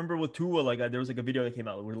does, yeah. I remember with Tua, like there was like a video that came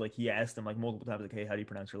out where like he asked him like multiple times, like, "Hey, how do you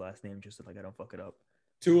pronounce your last name?" Just so, like I don't fuck it up.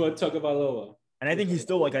 Tua Tagovailoa. And I think he's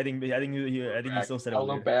still like I think he still said it weird.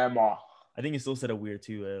 Alabama. I think he still said it weird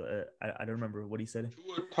too. I don't remember what he said.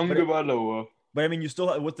 Tagovailoa. But I mean, you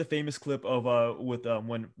still what's the famous clip of with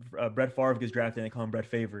when Brett Favre gets drafted and they call him Brett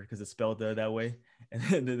Favre because it's spelled that way, and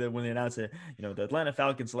then when they announce it, the Atlanta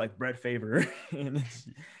Falcons select Brett Favre, and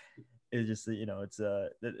it's just it's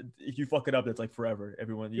if you fuck it up, that's like forever.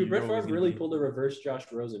 Everyone. Dude, Brett Favre really pulled a reverse Josh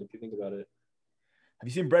Rosen if you think about it. Have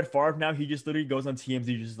you seen Brett Favre now? He just literally goes on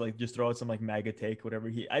TMZ, just throw out some like MAGA take, whatever.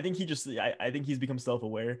 I think he's become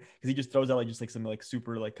self-aware because he just throws out like some like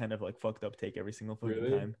super like kind of like fucked up take every single fucking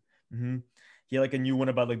time. Mm-hmm. He had like a new one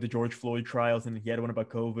about like the George Floyd trials, and he had one about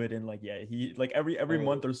COVID, and he like every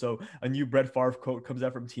month or so a new Brett Favre quote comes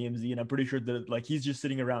out from TMZ, and I'm pretty sure that like he's just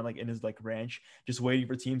sitting around like in his like ranch, just waiting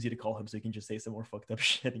for TMZ to call him so he can just say some more fucked up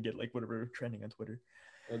shit and get like whatever trending on Twitter.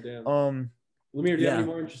 Oh damn. Lemire, do you have any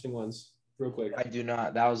more interesting ones? Real quick. I do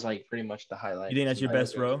not. That was like pretty much the highlight. You think that's your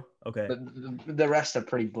best row? Okay. The rest are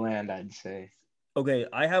pretty bland, I'd say. Okay,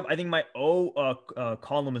 I think my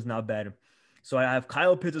column is not bad. So I have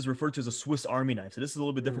Kyle Pitts is referred to as a Swiss Army knife. So this is a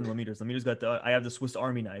little bit different than Lemire's. Lemire's got I have the Swiss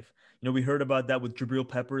Army knife. We heard about that with Jabril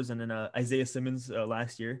Peppers and then Isaiah Simmons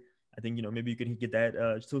last year. I think maybe you could get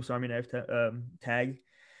that Swiss Army knife tag.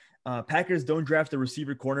 Packers don't draft a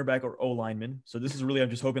receiver, cornerback, or O lineman. So this is really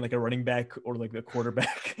I'm just hoping like a running back or like a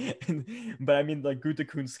quarterback. But I mean like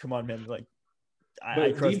Gutekunst, come on man, like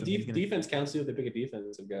I trust him. Defense counts too if they pick a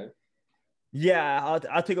defensive guy. Yeah,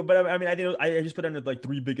 I'll take it. But I mean, I think I just put under like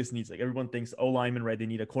three biggest needs. Like everyone thinks O lineman, right? They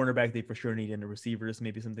need a cornerback. They for sure need, and a receiver is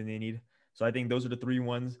maybe something they need. So I think those are the three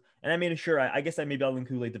ones. And I mean, sure, I guess maybe I'll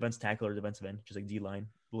include like defense tackle or defensive end, just like D line.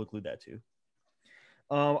 We'll include that too.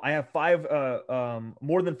 I have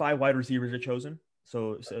more than 5 wide receivers are chosen.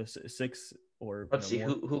 So 6 or. Let's see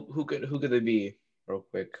who could they be? Real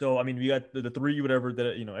quick. So I mean, we got the 3 whatever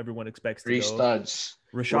that everyone expects. 3 studs.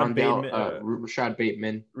 Rashad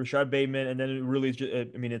Bateman, and then it really is just,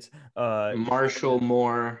 I mean, it's Marshall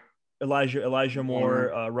Moore, Elijah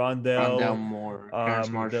Moore, Rondell Moore,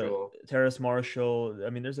 Terrace Marshall. I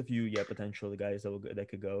mean, there's a few potential guys that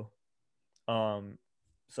could go.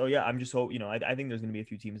 So yeah, I'm just hope I think there's gonna be a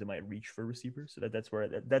few teams that might reach for receivers. So that's where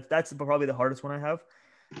that's probably the hardest one I have.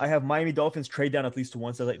 I have Miami Dolphins trade down at least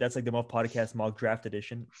once. That's like the Muffed podcast mock draft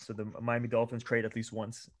edition. So the Miami Dolphins trade at least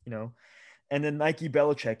once, And then Nike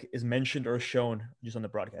Belichick is mentioned or shown just on the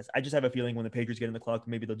broadcast. I just have a feeling when the Patriots get in the clock,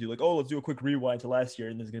 maybe they'll do like, let's do a quick rewind to last year,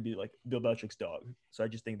 and there's gonna be like Bill Belichick's dog. So I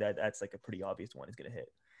just think that's like a pretty obvious one is gonna hit.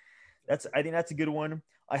 I think that's a good one.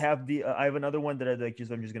 I have another one that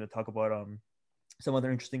I'm just gonna talk about some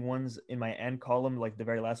other interesting ones in my end column, like the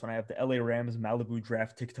very last one. I have the LA Rams Malibu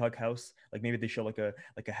draft TikTok house. Like maybe they show like a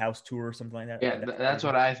house tour or something like that. Yeah, that's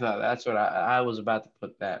what I thought. That's what I was about to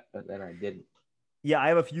put that, but then I didn't. Yeah, I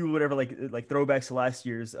have a few whatever like throwbacks to last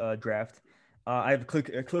year's draft. I have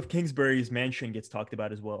Cliff Kingsbury's mansion gets talked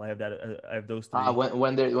about as well. I have that. I have those 3.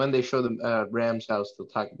 When they show the Rams house, they'll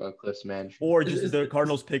talk about Cliff's mansion. Or just the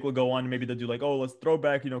Cardinals pick will go on. Maybe they'll do like, let's throw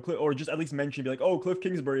back, Cliff, or just at least mention, be like, Cliff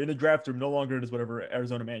Kingsbury in the draft room, no longer in his whatever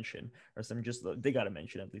Arizona mansion or something. Just they got to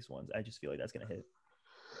mention at least once. I just feel like that's gonna hit.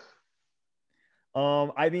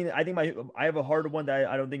 I mean, I think I have a harder one that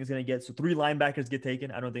I don't think is gonna get. So 3 linebackers get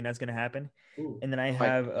taken. I don't think that's gonna happen. Ooh. And then I Like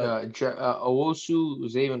have Owosu,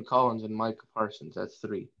 Zayvon Collins, and Micah Parsons. That's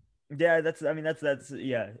 3. yeah, that's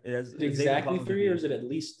yeah. Is it exactly 3 or is it at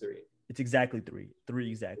least 3? It's exactly 3. 3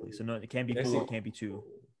 exactly. So no, it can't be 4, it can't be 2.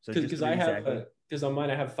 So because I have because on mine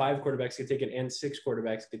I have 5 quarterbacks get taken and 6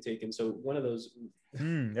 quarterbacks get taken. So one of those.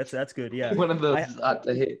 That's good. Yeah. One of those ought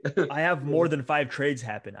to hit. I have more than 5 trades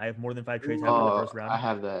happen. I have more than 5 trades happen in the first round. I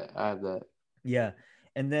have that. Yeah.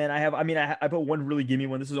 And then I put one really gimme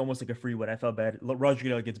one. This is almost like a free one. I felt bad. Roger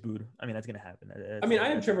Goodell gets booed. I mean, that's gonna happen. I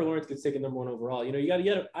have Trevor Lawrence gets taken number 1 overall. You know, you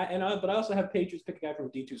gotta but I also have Patriots pick a guy from a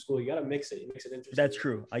D2 school. You gotta mix it. You mix it interesting. That's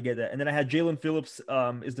true. I get that. And then I had Jalen Phillips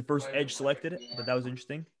is the first edge selected, but that was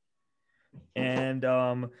interesting. And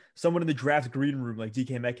someone in the draft green room, like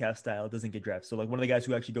DK Metcalf style, doesn't get drafted. So like one of the guys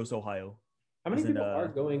who actually goes to Ohio. How many people are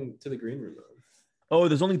going to the green room? Oh,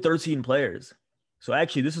 there's only 13 players. So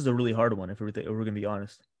actually, this is a really hard one if we're gonna be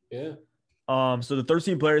honest. Yeah. So the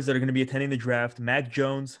 13 players that are gonna be attending the draft: Mac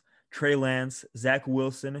Jones, Trey Lance, Zach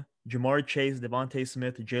Wilson, Jamar Chase, Devontae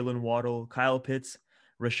Smith, Jalen Waddle, Kyle Pitts,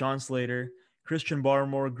 Rashawn Slater, Christian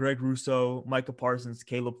Barmore, Greg Rousseau, Micah Parsons,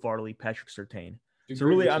 Caleb Farley, Patrick Surtain. So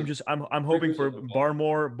really, I'm hoping for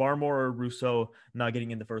Barmore or Rousseau not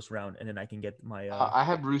getting in the first round, and then I can get my. I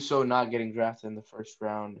have Rousseau not getting drafted in the first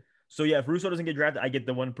round. So yeah, if Rousseau doesn't get drafted, I get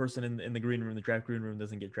the one person in the green room, the draft green room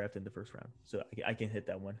doesn't get drafted in the first round. So I can hit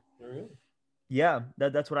that one. Really? Yeah,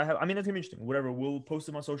 that's what I have. I mean, that's gonna be interesting. Whatever, we'll post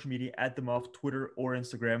them on social media at them off Twitter or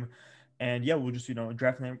Instagram, and yeah, we'll just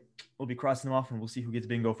draft them. We'll be crossing them off, and we'll see who gets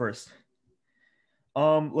bingo first.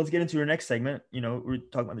 Let's get into our next segment. We're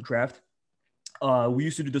talking about the draft. We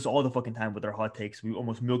used to do this all the fucking time with our hot takes. We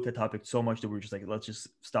almost milked the topic so much that we were just like, let's just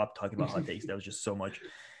stop talking about hot takes. That was just so much.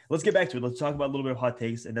 Let's get back to it. Let's talk about a little bit of hot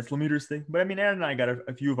takes, and that's Lameter's thing. But I mean, Aaron and I got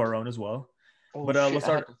a few of our own as well. But let's start.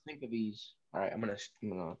 I have to think of these. All right, I'm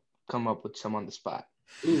gonna come up with some on the spot.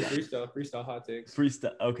 Ooh, freestyle hot takes.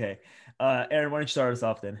 Freestyle. Okay, Aaron, why don't you start us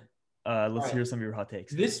off then? Let's hear some of your hot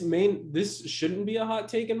takes. This shouldn't be a hot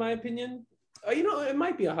take in my opinion. It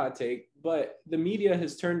might be a hot take, but the media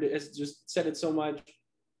has just said it so much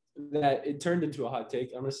that it turned into a hot take.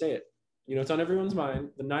 I'm gonna say it. It's on everyone's mind.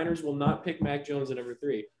 The Niners will not pick Mac Jones at number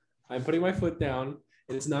 3. I'm putting my foot down,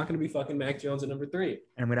 and it's not going to be fucking Mac Jones at number 3. And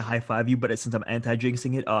I'm going to high five you, but since I'm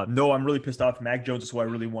anti-jinxing it, no, I'm really pissed off. Mac Jones is who I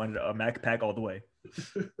really wanted. Mac Pack all the way.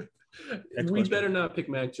 We better not pick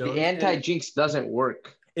Mac Jones. The anti-jinx doesn't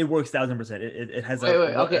work. It works 1000%. It has. Wait.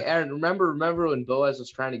 Okay, Aaron, remember when Boaz was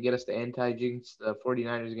trying to get us to anti-jinx the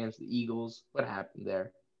 49ers against the Eagles? What happened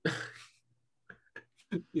there?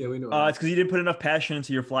 Yeah, we know. It's because you didn't put enough passion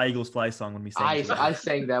into your "Fly Eagles Fly" song when we sang. I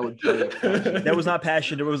sang that with joy. That was not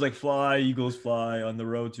passion. It was like "Fly Eagles Fly" on the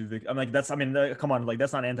road to victory. I'm like, come on, like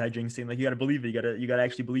that's not anti-jinxing. Like you got to believe it. You got to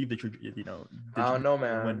actually believe that you're, I don't know,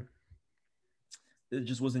 man. When it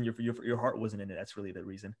just wasn't your heart wasn't in it. That's really the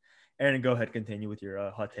reason. Aaron, go ahead, continue with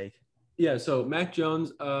your hot take. Yeah, so Mac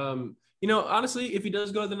Jones, honestly, if he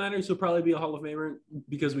does go to the Niners, he'll probably be a Hall of Famer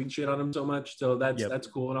because we shit on him so much. So that's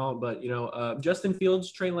cool and all. But Justin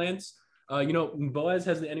Fields, Trey Lance, Boaz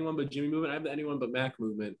has the anyone but Jimmy movement. I have the anyone but Mac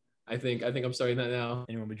movement. I think I'm starting that now.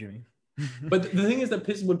 Anyone but Jimmy. But the thing is that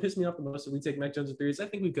would piss me off the most if we take Mac Jones at 3 is I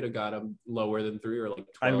think we could have got him lower than 3 or like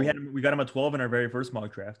 12. We got him at 12 in our very first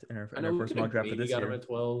mock draft. In our first mock draft of this year. We got him at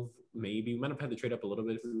 12. Maybe we might have had to trade up a little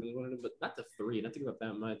bit if we really wanted it, but not to 3. Not to give up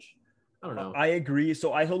that much. I don't know. I agree.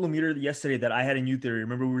 So I told Lameter yesterday that I had a new theory.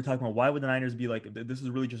 Remember we were talking about why would the Niners be like, this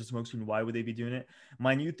is really just a smokescreen. Why would they be doing it?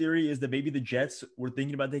 My new theory is that maybe the Jets were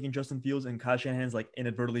thinking about taking Justin Fields and Kyle Shanahan's like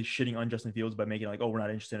inadvertently shitting on Justin Fields by making like, oh, we're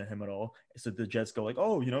not interested in him at all. So the Jets go like,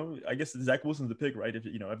 oh, I guess Zach Wilson's the pick, right? If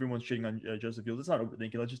everyone's shitting on Justin Fields, it's not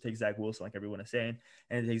overthinking. Let's just take Zach Wilson like everyone is saying,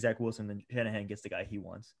 and take Zach Wilson. Then Shanahan gets the guy he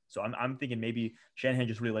wants. So I'm thinking maybe Shanahan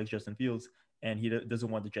just really likes Justin Fields and he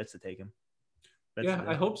doesn't want the Jets to take him.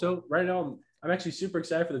 I hope so. Right now, I'm actually super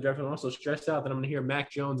excited for the draft. I'm also stressed out that I'm going to hear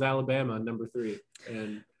Mac Jones, Alabama, number 3.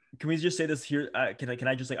 And can we just say this here? Can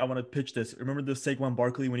I just I want to pitch this. Remember the Saquon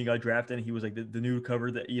Barkley when he got drafted and he was like the nude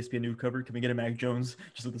cover, the ESPN nude cover? Can we get a Mac Jones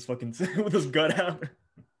just with this fucking with his gut out?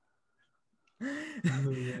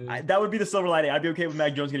 That would be the silver lining. I'd be okay with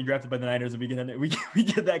Mac Jones getting drafted by the Niners if we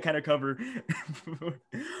get that kind of cover.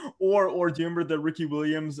 or do you remember the Ricky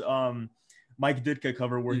Williams Mike Ditka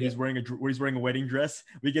cover where he's wearing a wedding dress?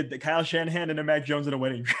 We get the Kyle Shanahan and a Mac Jones in a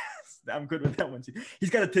wedding dress. I'm good with that one too.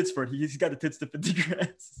 He's got a tits for it. He's got the tits to fit the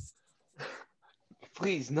dress.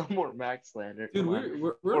 Please, no more Mac slander. Dude,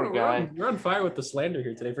 we're on fire with the slander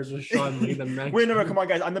here today. First was Sean Lee, then Mac. Wait, no, come on,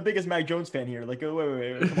 guys. I'm the biggest Mac Jones fan here. Like,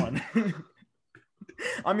 wait, come on.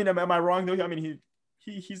 I mean, am I wrong though? I mean,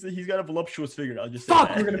 he's got a voluptuous figure. I'll just say Fuck,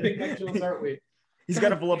 that. we're gonna pick Mac Jones, aren't we? He's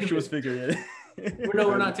got a voluptuous figure. No,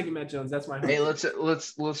 we're not taking Mac Jones. That's my. Hey, let's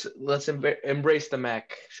embrace the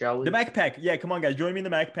Mac, shall we? The Mac Pack. Yeah, come on, guys, join me in the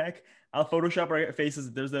Mac Pack. I'll Photoshop our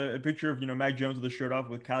faces. There's a picture of Mac Jones with a shirt off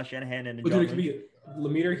with Kyle Shanahan and. Dude, it could be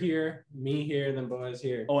Lemeter here, me here, and then Boaz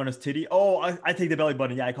here. Oh, and his titty. Oh, I take the belly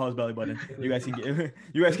button. Yeah, I call his belly button. You guys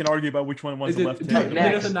can argue about which one wants the left. If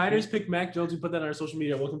the Niners pick Mac Jones, we put that on our social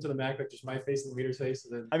media. Welcome to the Mac Pack. Just my face and Lemeter's face.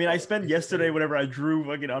 And then. I mean, I spent yesterday whenever I drew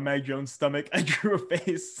fucking on Mac Jones' stomach. I drew a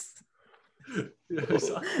face. I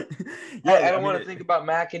don't want to think about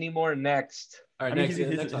Mac anymore. Next. All right,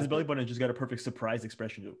 his belly button just got a perfect surprise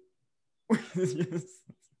expression.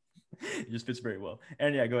 It just fits very well.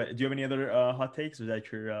 And yeah, go ahead. Do you have any other hot takes? Or is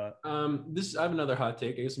that your I have another hot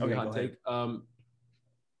take. I guess okay, hot take.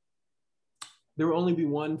 There will only be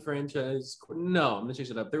one franchise. No, I'm gonna change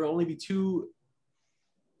it up. There will only be two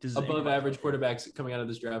above average quarterbacks coming out of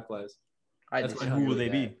this draft class. Who will they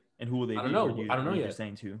be? And who will they be? I don't know. I don't know yet.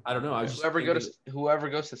 Saying too. I don't know. Whoever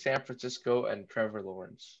goes to San Francisco and Trevor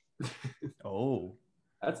Lawrence. Oh.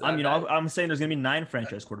 I'm saying there's gonna be 9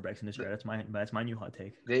 franchise quarterbacks in this draft. That's my new hot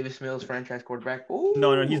take. Davis Mills, franchise quarterback. Ooh.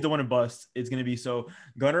 No, he's the one in bust. It's gonna be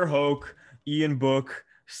Gunnar Hoke, Ian Book,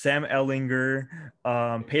 Sam Ellinger,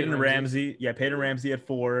 Peyton Ramsey. Yeah, Peyton Ramsey at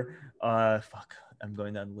 4. Fuck, I'm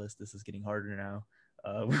going down the list. This is getting harder now.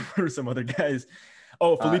 What are some other guys?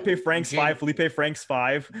 Oh, Felipe Franks 5. Felipe Franks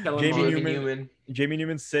 5. Jamie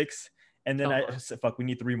Newman 6. And then we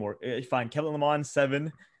need 3 more. Fine, Kellen Lamond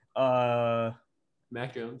 7.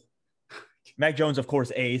 Mac Jones. Mac Jones, of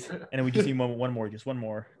course, 8. And then we just need one more. Just one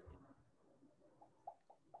more.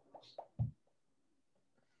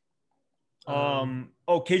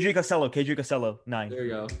 KJ Costello, 9. There you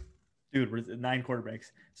go. Dude, we're 9 quarterbacks.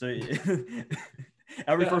 So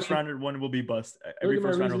every first rounder one will be bust. Every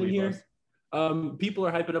first rounder will be bust. People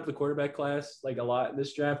are hyping up the quarterback class like a lot in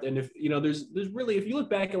this draft. And if there's really, if you look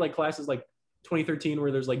back at like classes like 2013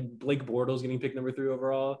 where there's like Blake Bortles getting picked number 3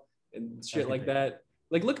 overall and shit like that.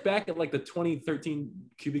 Like look back at like the 2013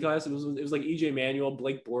 QB class. It was like EJ Manuel,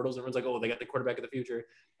 Blake Bortles. Everyone's like, oh, they got the quarterback of the future.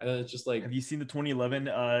 And then it's just like, have you seen the 2011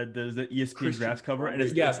 the ESPN draft cover? And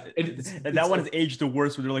that one is aged the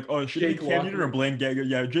worst. Where they're like, oh, should it be Cam Newton or Blaine Gabbert?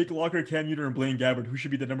 Yeah, Jake Locker, Cam Newton, or Blaine Gabbert. Who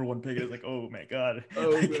should be the number 1 pick? It's like, oh my god,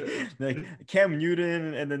 like Cam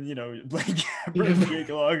Newton, and then Blaine Gabbert, Jake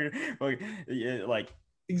Locker,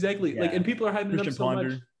 exactly. Yeah. Like, and people are hyping it up so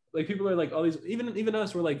much. Like people are like all these, even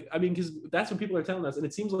us, we're like, I mean, because that's what people are telling us, and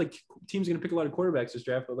it seems like teams are gonna pick a lot of quarterbacks this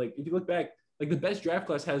draft. But like, if you look back, like the best draft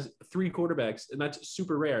class has 3 quarterbacks, and that's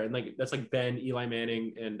super rare. And like that's like Ben, Eli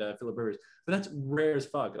Manning, and Phillip Rivers. But that's rare as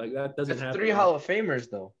fuck. Like that doesn't happen. 3 Hall of Famers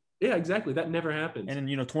though. Yeah, exactly. That never happens. And then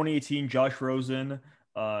 2018, Josh Rosen,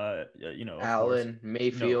 Allen,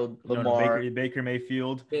 Mayfield, Lamar, Baker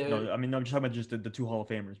Mayfield. Yeah. No, I mean, I'm just talking about just the 2 Hall of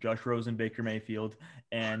Famers: Josh Rosen, Baker Mayfield,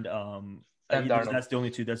 and that's the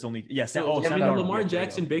only 2. That's the only Lamar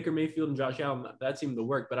Jackson, Baker Mayfield, and Josh Allen. That seemed to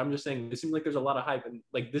work, but I'm just saying it seems like there's a lot of hype, and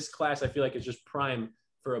like this class, I feel like it's just prime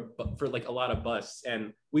for like a lot of busts,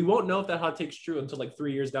 and we won't know if that hot take's true until like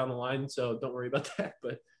 3 years down the line. So don't worry about that.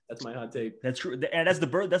 But that's my hot take. That's true, and that's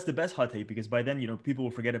the best hot take because by then people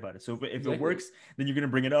will forget about it. So if it works, then you're gonna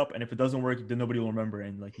bring it up, and if it doesn't work, then nobody will remember,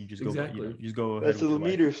 and like you just go you just go ahead. That's the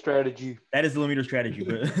Lemeter strategy. That is the Lemeter strategy,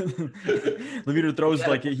 but Lemeter throws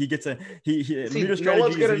like he gets a Lemeter strategy. No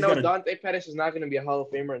one's gonna know Dante Pettis is not gonna be a Hall of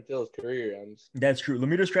Famer until his career ends. That's true.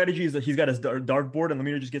 Lemeter's strategy is that he's got his dartboard, and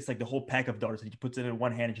Lemeter just gets like the whole pack of darts, and he puts it in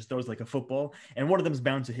one hand and just throws like a football, and one of them is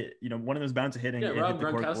bound to hit. One of them is bound to hit and Rob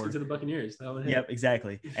Gronkowski to the Buccaneers. Yep,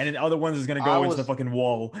 exactly. And then the other ones is gonna go into the fucking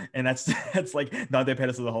wall, and that's like Dante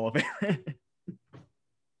Pettis of the Hall of Fame.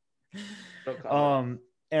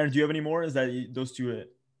 Aaron, do you have any more? Is that those 2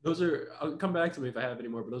 it? Those are. I'll come back to me if I have any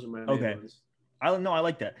more, but those are my main ones. I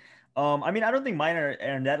like that. I mean, I don't think mine are.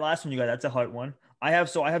 And that last one you got, that's a hot one. I have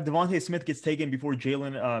Devontae Smith gets taken before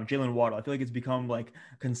Jalen Waddle. I feel like it's become like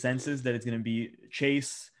consensus that it's gonna be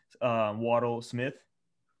Chase, Waddle, Smith.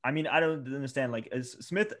 I mean, I don't understand. Like, as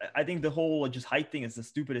Smith, I think the whole just hype thing is the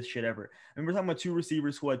stupidest shit ever. I mean, we're talking about 2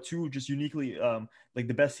 receivers who had 2 just uniquely like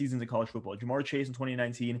the best seasons in college football. Jamar Chase in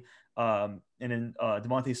 2019, and then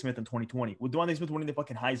Devontae Smith in 2020. With Devontae Smith winning the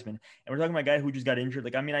fucking Heisman, and we're talking about a guy who just got injured.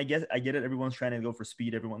 Like, I mean, I get it. Everyone's trying to go for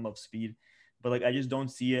speed. Everyone loves speed, but like, I just don't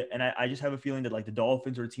see it. And I just have a feeling that like the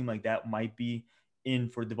Dolphins or a team like that might be in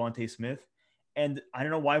for Devontae Smith. And I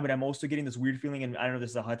don't know why, but I'm also getting this weird feeling, and I don't know if this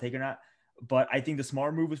is a hot take or not. But I think the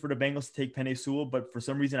smart move is for the Bengals to take Penei Sewell. But for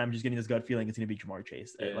some reason, I'm just getting this gut feeling it's going to be Jamar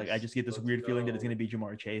Chase. Yes, like I just get this weird feeling that it's going to be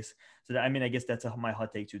Jamar Chase. So I mean, I guess that's my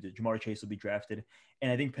hot take too. That Jamar Chase will be drafted,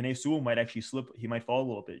 and I think Penei Sewell might actually slip. He might fall a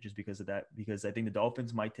little bit just because of that. Because I think the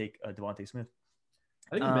Dolphins might take Devontae Smith.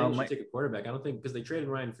 I think the Bengals should take a quarterback. I don't think because they traded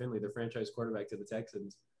Ryan Finley, their franchise quarterback, to the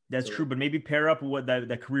Texans. That's true, but maybe pair up what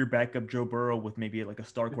that career backup Joe Burrow with maybe like a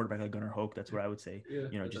star quarterback like Gunnar Hoke. That's what I would say.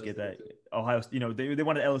 Yeah, just get that Ohio. They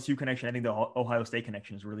wanted LSU connection. I think the Ohio State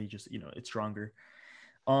connection is really just it's stronger.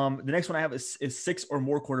 The next one I have is 6 or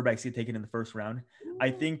more quarterbacks get taken in the first round. I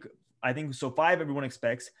think so. 5 everyone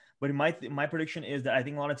expects, but my prediction is that I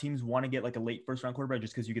think a lot of teams want to get like a late first round quarterback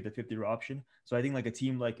just because you get the 50-year option. So I think like a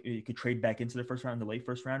team like you could trade back into the first round, the late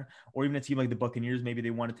first round, or even a team like the Buccaneers, maybe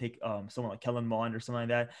they want to take someone like Kellen Mond or something like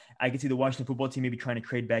that. I could see the Washington football team maybe trying to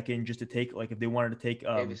trade back in just to take like if they wanted to take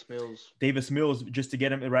Davis Mills just to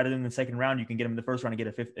get him rather than the second round, you can get him in the first round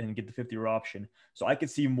and get the 50-year option. So I could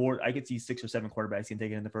see 6 or 7 quarterbacks getting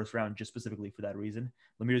taken in the first round just specifically for that reason.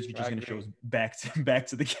 Lemire's just going to show us back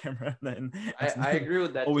to the camera. And I agree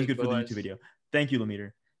with that. Always good for the YouTube video. Thank you,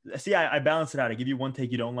 Lemire. See, I balance it out. I give you one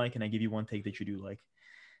take you don't like, and I give you one take that you do like.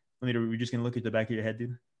 Lemire, we're just gonna look at the back of your head,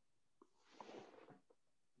 dude.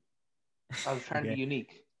 I was trying to be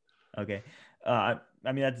unique. Okay. I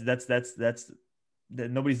mean that's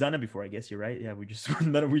nobody's done it before. I guess you're right. Yeah, we just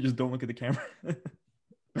don't look at the camera.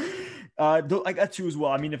 I got 2 as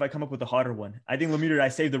well. I mean, if I come up with a hotter one, I think Lemire, I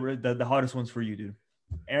saved the hottest ones for you, dude.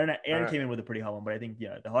 Aaron came in with a pretty hot one, but I think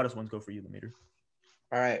the hottest ones go for you, Lemire.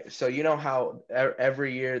 All right. So you know how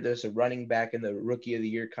every year there's a running back in the Rookie of the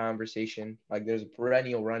Year conversation? Like there's a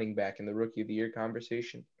perennial running back in the Rookie of the Year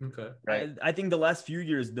conversation. Okay. Right. I think the last few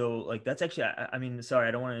years though, like that's actually, I mean, sorry,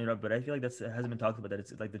 I don't want to interrupt, but I feel like it hasn't been talked about that.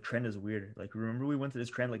 It's like the trend is weird. Like remember we went to this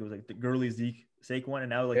trend, like it was like the Gurley Zeke Saquon, and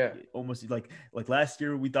now like almost like last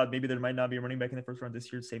year we thought maybe there might not be a running back in the first round.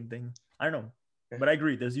 This year, same thing. I don't know, but I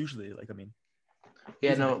agree. There's usually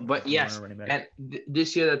but yes, and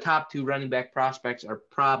this year the top 2 running back prospects are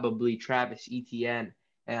probably Travis Etienne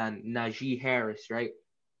and Najee Harris, right?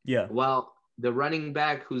 Yeah. Well, the running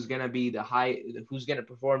back who's gonna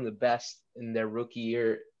perform the best in their rookie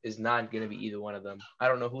year is not gonna be either one of them. I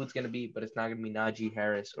don't know who it's gonna be, but it's not gonna be Najee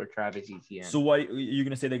Harris or Travis Etienne. So what you're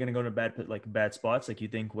gonna say they're gonna go to bad spots? Like you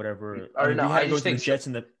think whatever? I just think Jets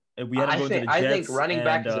in the. I think running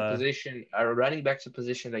back is a position. Running back's a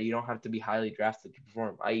position that you don't have to be highly drafted to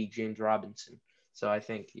perform, i.e., James Robinson. So I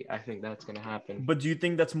think that's going to happen. But do you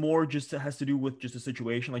think that's more just has to do with just a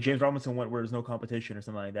situation like James Robinson went where there's no competition or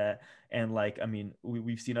something like that? And like I mean,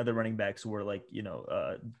 we've seen other running backs where like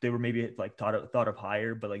they were maybe like thought of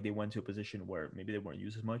higher, but like they went to a position where maybe they weren't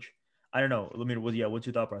used as much. I don't know. Let me. What's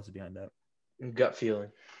your thought process behind that? Gut feeling.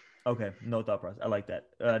 Okay, no thought process. I like that.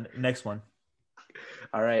 Next one.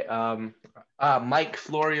 All right. Mike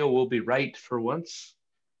Florio will be right for once.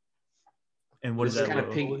 And what is that?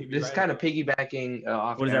 This is kind of piggybacking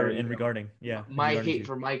off. What is that in regarding? Yeah. My hate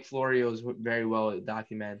for Mike Florio is very well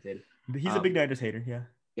documented. He's a big Niners hater. Yeah.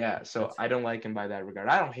 Yeah. So I don't like him by that regard.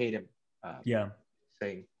 I don't hate him.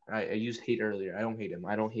 Saying I used hate earlier. I don't hate him.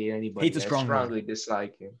 I don't hate anybody. Hate's a strong strongly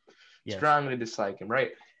dislike him. Yes. Strongly dislike him.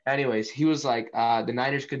 Right. Anyways, he was like, the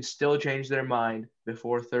Niners could still change their mind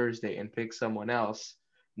before Thursday and pick someone else,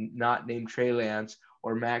 not named Trey Lance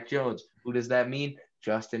or Mac Jones. Who does that mean?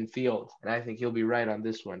 Justin Fields. And I think he'll be right on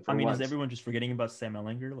this one. Is everyone just forgetting about Sam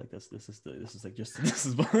Ehlinger? Like this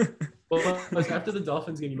is well, like after the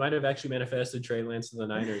Dolphins game, you might have actually manifested Trey Lance to the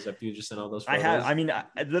Niners after you just sent all those photos. I have. I mean,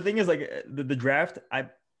 the thing is, like the draft,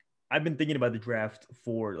 I've been thinking about the draft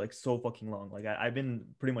for like so fucking long. Like I've been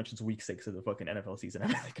pretty much since week 6 of the fucking NFL season. I've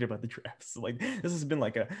been thinking about the draft. So like this has been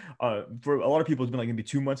like for a lot of people, it's been like maybe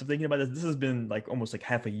 2 months of thinking about this. This has been like almost like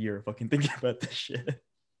half a year of fucking thinking about this shit.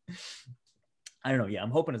 I don't know. Yeah, I'm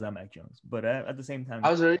hoping it's not Mac Jones, but at the same time, I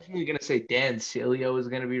was originally gonna say Dan Sileo was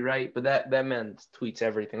gonna be right, but that man tweets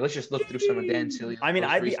everything. Let's just look through some of Dan Sileo. I mean,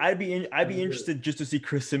 I'd be interested just to see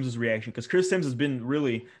Chris Sims' reaction because Chris Sims has been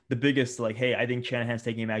really the biggest. Like, hey, I think Shanahan's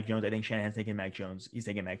taking Mac Jones. I think Shanahan's taking Mac Jones. He's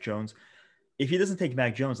taking Mac Jones. If he doesn't take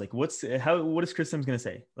Mac Jones, like what is Chris Sims gonna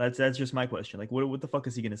say? That's just my question. Like what the fuck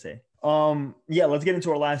is he gonna say? Yeah, let's get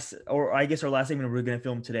into our last segment we're gonna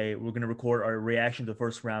film today. We're gonna record our reaction to the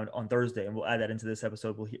first round on Thursday, and we'll add that into this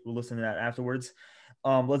episode. We'll listen to that afterwards.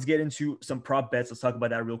 Let's get into some prop bets. Let's talk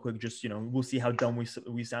about that real quick. Just we'll see how dumb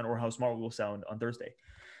we sound or how smart we'll sound on Thursday.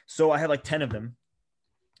 So I have like 10 of them.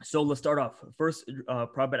 So let's start off. First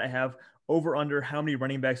prop bet I have over under how many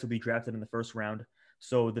running backs will be drafted in the first round.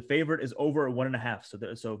 So the favorite is over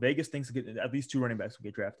 1.5. So Vegas thinks at least 2 running backs will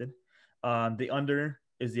get drafted. The under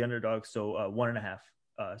is the underdog, so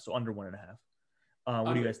 1.5. So under 1.5.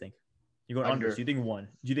 What do you guys think? You're going under. So you think 1.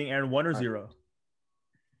 Do you think, Aaron, 1 or 0?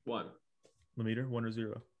 1. Lemeter, 1 or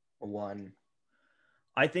 0? 1.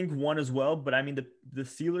 I think 1 as well, but I mean the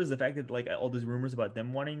Steelers, the fact that like all these rumors about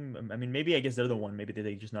them wanting, I mean maybe I guess they're the one. Maybe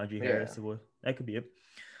they just Najee Harris. So that could be it.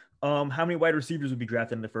 How many wide receivers would be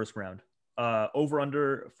drafted in the first round? Over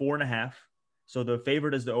under 4.5. So the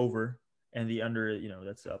favorite is the over, and the under,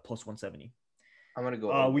 that's plus 170. I'm gonna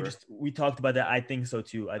go over. We talked about that. I think so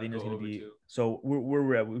too. I think there's gonna be too. So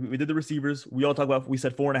we're at. We did the receivers. We all talked about. We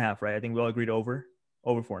said 4.5, right? I think we all agreed over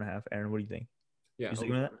 4.5. Aaron, what do you think? Yeah. You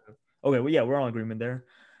sticking with that? Okay, well, yeah, we're all in agreement there.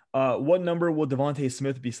 What number will Devontae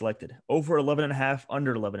Smith be selected? Over 11.5,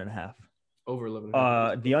 under 11.5. Over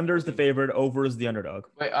 11.5. The under is the favorite. Over is the underdog.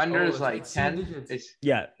 Wait, under is like 10.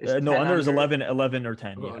 No, under is 11 or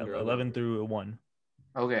 10. Yeah, 11 through 1.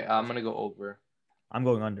 Okay, I'm gonna go over. I'm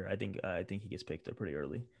going under. I think he gets picked up pretty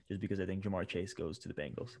early, just because I think Jamar Chase goes to the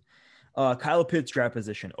Bengals. Kyle Pitts draft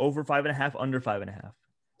position over 5.5, under 5.5.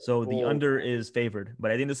 So the under is favored, but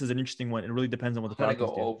I think this is an interesting one. It really depends on what the Falcons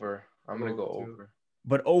do. I'm gonna go over.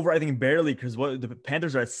 But over, I think barely, because the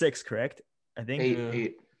Panthers are at 6, correct? I think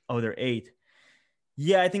 8. Oh, they're 8.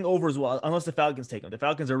 Yeah, I think over as well, unless the Falcons take them. The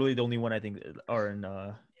Falcons are really the only one I think are in.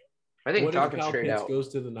 I think Falcons straight out goes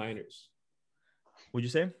to the Niners. Would you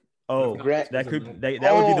say? Oh, that would be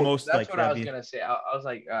the most. That's what I was gonna say. I was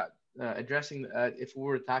like addressing if we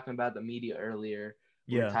were talking about the media earlier.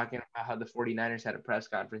 We were talking about how the 49ers had a press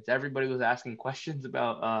conference. Everybody was asking questions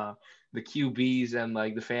about the QBs and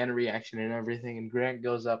like the fan reaction and everything. And Grant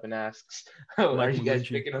goes up and asks, "Oh, are you guys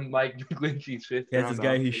picking on Mike McGlinchey's 5th?" Yeah, that's this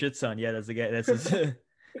guy who shits on. Yeah, that's the guy. That's his.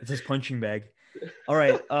 It's his punching bag. All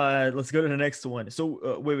right, let's go to the next one.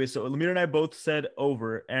 So wait. So Lemire and I both said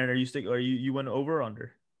over. And you went over or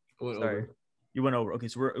under? Over. You went over. Okay,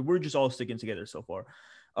 so we're just all sticking together so far.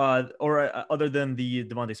 Other than the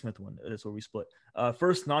Devontae Smith one, that's where we split.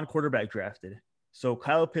 First non-quarterback drafted. So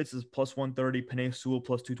Kyle Pitts is plus 130, Penei Sewell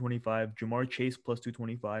plus 225, Jamar Chase plus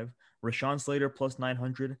 225, Rashawn Slater plus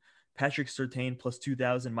 900, Patrick Surtain plus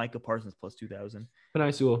 2,000, Micah Parsons plus 2,000.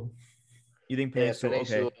 Penei Sewell. You think Penei Sewell?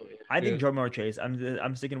 Okay. I think Jamar Chase.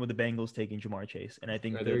 I'm sticking with the Bengals taking Jamar Chase, and I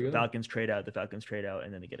think the Falcons trade out.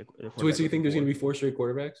 and then they get a so you think there's going to be 4 straight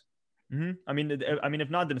quarterbacks? Mm-hmm. I mean, if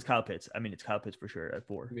not, then it's Kyle Pitts. I mean, it's Kyle Pitts for sure at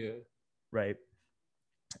 4. Yeah. Right.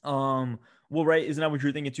 Well, right. Isn't that what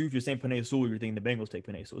you're thinking too? If you're saying Penei Sewell, you're thinking the Bengals take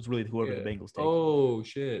Penei Sewell. It's really whoever the Bengals take. Oh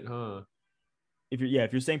shit, huh? If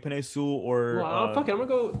you're saying Penei Sewell or fuck it, I'm gonna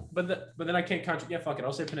go. But then I can't contradict. Yeah, fuck it.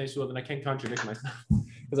 I'll say Penei Sewell. Then I can't contradict myself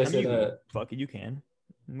because I said fuck it. You can.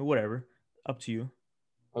 Whatever. Up to you.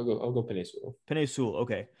 I'll go Penei Sewell. Penei Sewell.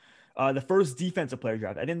 Okay. The first defensive player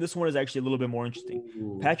draft. I think this one is actually a little bit more interesting.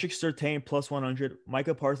 Ooh. Patrick Surtain plus 100,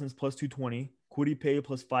 Micah Parsons plus 220, Kwity Paye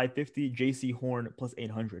plus 550, J.C. Horn plus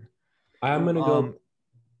 800. I'm gonna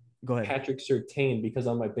go ahead. Patrick Surtain because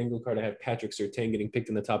on my bingo card I have Patrick Surtain getting picked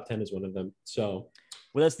in the top 10 as one of them. So,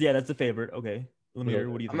 well, that's the favorite. Okay, Lemire,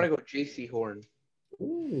 what do you think? I'm gonna go J.C. Horn.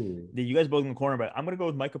 Ooh. You guys both in the corner, but I'm gonna go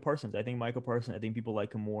with Micah Parsons. I think people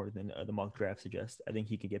like him more than the mock draft suggests. I think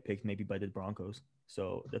he could get picked maybe by the Broncos.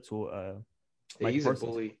 So that's who. He's Parsons. A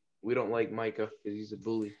bully. We don't like Micah because he's a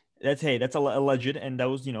bully. That's alleged, and that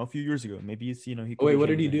was a few years ago. Maybe it's he. Wait, what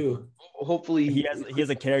did he do? Hopefully he has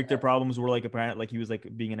a character problems where apparently he was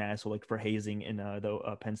being an asshole for hazing in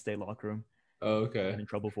the Penn State locker room. Oh, okay. Got in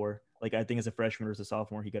trouble for I think as a freshman or as a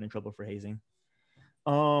sophomore he got in trouble for hazing.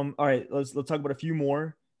 All right, let's talk about a few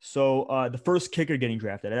more. So the first kicker getting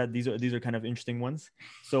drafted. These are kind of interesting ones.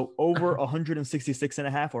 So over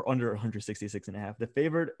 166.5 or under 166.5. The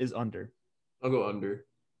favorite is under. I'll go under.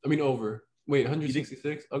 I mean over. Wait,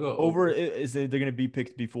 166? I'll go over. Is they're going to be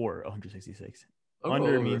picked before 166.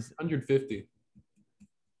 Under means 150.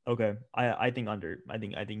 Okay, I think under. I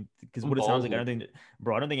think because what it sounds like, I don't think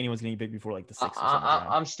anyone's going to be picked before the 6th.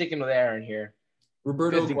 I'm sticking with Aaron here.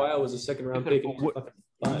 Roberto Aguayo was a second-round pick.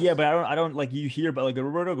 Yeah, but I don't you hear about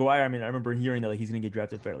Roberto Aguayo. I mean, I remember hearing that he's going to get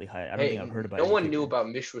drafted fairly high. I don't think I've heard about it. No one knew about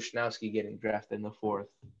Mitch Wishnowsky getting drafted in the 4th.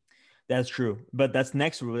 That's true, but that's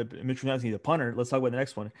next. Mitch Wishnowsky, the punter. Let's talk about the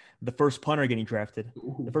next one. The first punter getting drafted.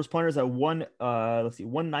 Ooh. The first punter is at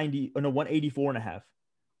 184.5.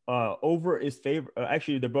 Over is favor.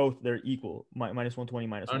 Actually, they're equal. Minus 120,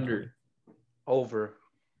 minus under. 120. Over.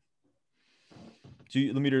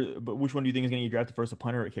 So but which one do you think is going to get drafted first, a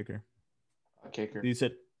punter or a kicker? A kicker. You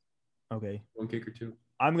said, okay. One kicker too.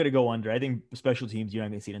 I'm gonna go under. I think special teams you're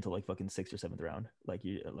not gonna see it until fucking 6th or 7th round. I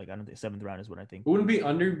don't think 7th round is what I think. Wouldn't be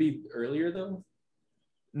under be earlier though?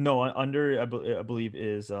 No, under I believe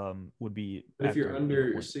is would be. But if you're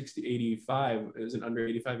under 60, 85, is it under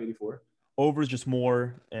 85, 84? Over is just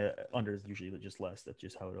more. Under is usually just less. That's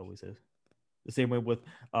just how it always is. The same way with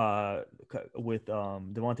Devontae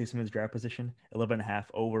Smith's draft position, 11.5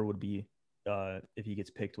 over would be if he gets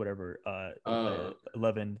picked, whatever,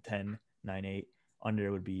 11, 10, 9, 8.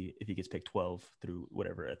 Under would be if he gets picked 12 through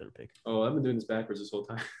whatever other pick. Oh, I've been doing this backwards this whole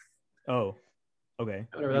time. Oh, okay.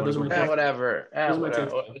 Whatever.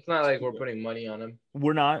 It's not like we're putting money on him.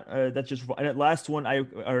 We're not. That's just last one. I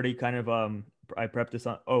already kind of I prepped this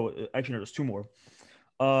on. Oh, actually, no, there's two more.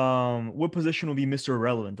 What position will be Mr.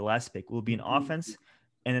 Irrelevant? The last pick will it be an offense,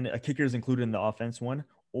 and then a kicker is included in the offense one,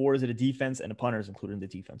 or is it a defense and a punter is included in the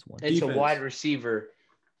defense one? It's defense. A wide receiver.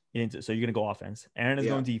 So you're gonna go offense. Aaron is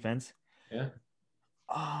going defense. Yeah.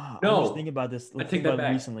 No, I was thinking about this. I take that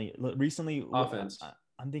back. Recently, offense.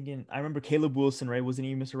 I'm thinking. I remember Caleb Wilson, right? Wasn't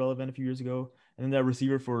he Mr. Relevant a few years ago? And then that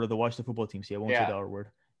receiver for the Washington football team. See, I won't say the R word.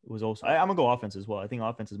 It was also. I'm gonna go offense as well. I think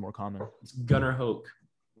offense is more common. It's Gunnar Hoke.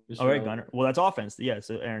 All right, Gunnar. Well, that's offense. Yeah.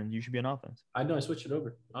 So Aaron, you should be on offense. I know. I switched it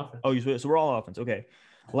over. Offense. Oh, you switched. So we're all offense. Okay.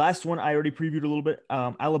 Last one I already previewed a little bit.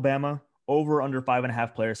 Alabama over under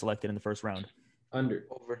 5.5 players selected in the first round. Under.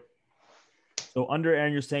 Over. So under,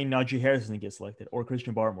 Aaron, you're saying Najee Harris doesn't get selected, or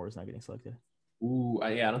Christian Barmore is not getting selected. Ooh,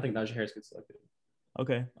 I don't think Najee Harris gets selected.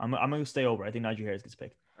 Okay, I'm gonna stay over. I think Najee Harris gets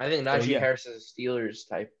picked. I think Najee Harris is a Steelers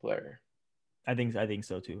type player. I think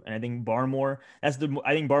so too, and I think Barmore. I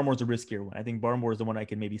think Barmore's the riskier one. I think Barmore is the one I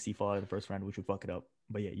can maybe see fall out of the first round, which would fuck it up.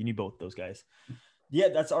 But yeah, you need both those guys. Yeah,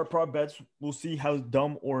 that's our prop bets. We'll see how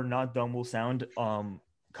dumb or not dumb will sound come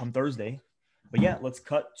Thursday. But yeah, let's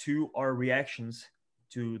cut to our reactions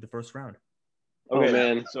to the first round. Okay,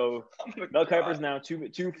 man. So Mel Kiper's now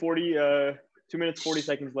 2:40, 2 minutes 40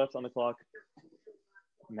 seconds left on the clock.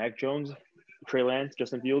 Mac Jones, Trey Lance,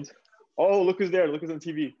 Justin Fields. Oh, look who's there! Look who's on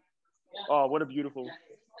TV. Oh, what a beautiful.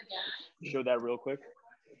 Show that real quick.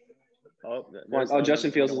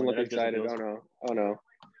 Justin Fields doesn't look excited. Oh no.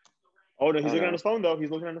 He's looking on his phone though.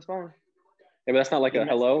 He's looking on his phone. Yeah, but that's not like a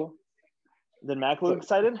hello. Did Mac look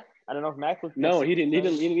excited? I don't know if Mac looked. No, he didn't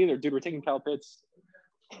either. Dude, we're taking Kyle Pitts.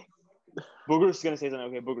 Booger's gonna say something.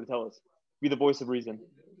 Okay, Booger, tell us. Be the voice of reason.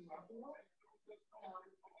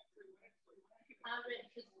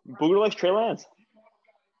 Booger likes Trey Lance.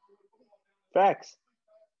 Facts.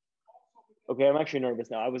 Okay, I'm actually nervous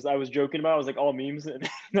now. I was joking about. I was like all memes, and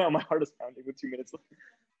now my heart is pounding with 2 minutes left.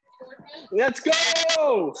 Let's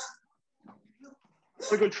go!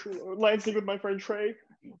 Lancing with my friend Trey.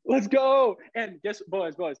 Let's go! And guess,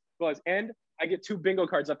 boys. And I get 2 bingo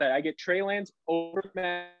cards up that. I get Trey Lance over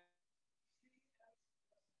Mac.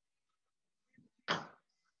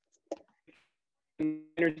 Do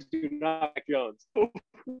not Mac Jones.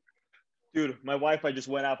 Dude, my Wi-Fi just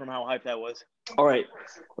went out from how hyped that was. All right,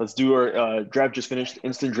 let's do our draft. Just finished.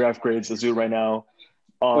 Instant draft grades. Let's do it right now.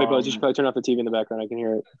 Wait, but just probably turn off the TV in the background. I can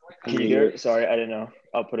hear it. Can you hear it? Sorry, I didn't know.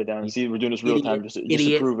 I'll put it down. See, we're doing this real time, just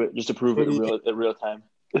to prove it. Just to prove it in real time.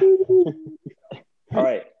 All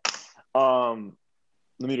right.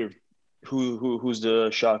 Let me do. Who's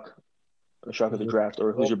the shock of the draft,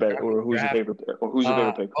 or who's your bet, or who's your favorite,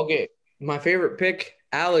 pick? Okay, my favorite pick,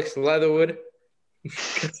 Alex Leatherwood.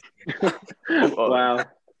 Wow.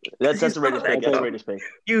 That's the Raiders pick. That's the Raiders pick.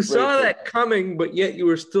 You saw that coming, but yet you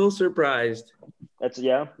were still surprised. That's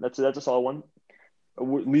a solid one.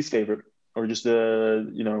 Least favorite, or just you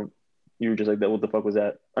were just like that. What the fuck was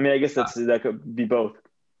that? I mean, I guess that could be both.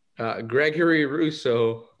 Gregory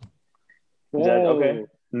Rousseau. Is that okay?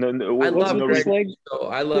 No, I love Greg Rousseau.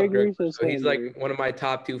 I love Greg Rousseau. He's like one of my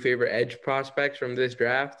top 2 favorite edge prospects from this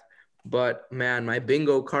draft. But man, my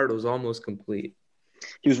bingo card was almost complete.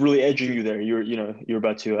 He was really edging you there. You're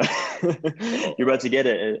about to you're about to get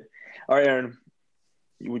it. All right, Aaron.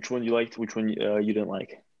 Which one you liked? Which one you didn't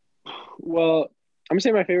like? Well, I'm gonna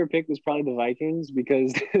say my favorite pick was probably the Vikings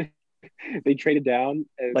because they traded down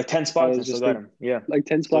like 10 spots and still got him. Yeah, like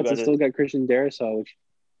 10 spots and still got Christian Darrisaw, which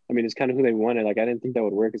I mean, it's kind of who they wanted. Like I didn't think that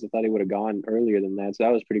would work because I thought he would have gone earlier than that. So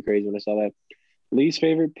that was pretty crazy when I saw that. Least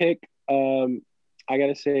favorite pick. I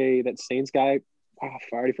gotta say that Saints guy. I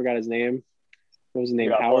already forgot his name. What was his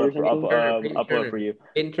name? Howard. I'll pull it for you.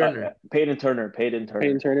 Peyton Turner.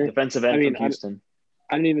 Defensive end from Houston.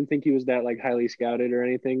 I didn't even think he was that like highly scouted or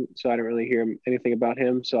anything, so I didn't really hear anything about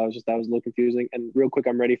him. So that was a little confusing. And real quick,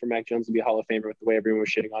 I'm ready for Mac Jones to be a Hall of Famer with the way everyone was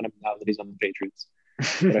shitting on him now that he's on the Patriots.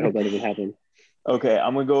 But I hope that doesn't happen. Okay,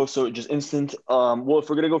 I'm gonna go. So just instant. Well, if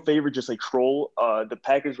we're gonna go favorite, just like troll. The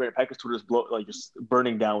Packers Twitter is just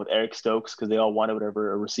burning down with Eric Stokes because they all wanted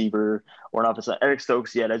whatever a receiver or an offensive. Eric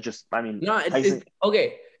Stokes, yeah, that's just. I mean, no,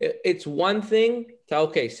 okay. It's one thing So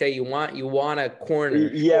okay, say you want a corner.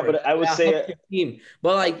 Yeah, sure, but I would say team.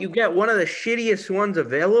 But like you get one of the shittiest ones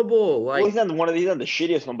available. Like he's not the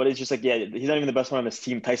shittiest one, but it's just like he's not even the best one on this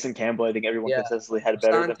team. Tyson Campbell, I think everyone consistently had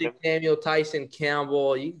better than him. Samuel, Tyson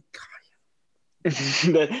Campbell,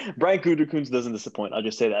 Brian Gutekunst doesn't disappoint. I'll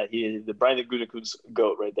just say that the Brian Gutekunst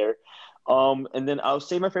GOAT right there. And then I'll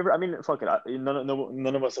say my favorite. I mean, fuck it.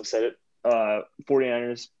 None of us have said it.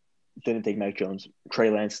 49ers didn't take Mac Jones. Trey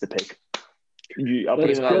Lance the pick. I'll put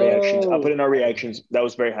it in our reactions. That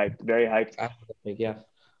was very hyped. Very hyped. Yeah.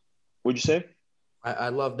 What'd you say? I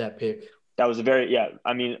love that pick. That was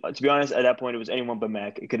I mean, to be honest, at that point, it was anyone but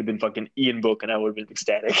Mac. It could have been fucking Ian Book, and I would have been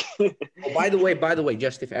ecstatic. By the way,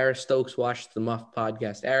 just if Eric Stokes watched the Muffed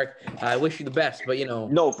podcast, Eric, I wish you the best, but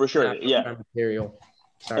no, for sure, yeah. Material.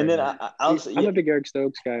 Sorry, and then I'm a big Eric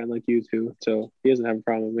Stokes guy, unlike you two, so he doesn't have a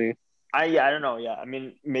problem with me. I don't know. Yeah, I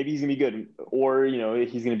mean, maybe he's gonna be good, or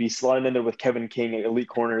he's gonna be slotted in there with Kevin King, elite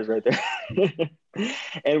corners right there,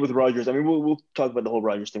 and with Rodgers. I mean, we'll talk about the whole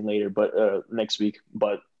Rodgers thing later, but next week.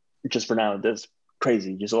 But just for now, that's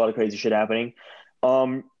crazy. Just a lot of crazy shit happening.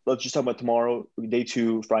 Let's just talk about tomorrow, day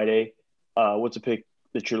 2, Friday. What's a pick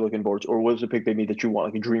that you're looking forward to, or what's a pick maybe that you want,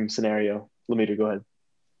 like a dream scenario? Lamita, go ahead.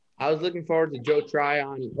 I was looking forward to Joe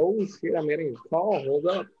Tryon. Oh shit, I'm getting a call. Hold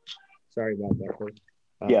up. Sorry about that, folks.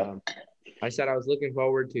 Yeah. I said I was looking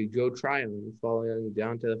forward to Joe Tryon falling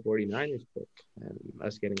down to the 49ers pick and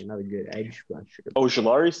us getting another good edge rusher. Oh,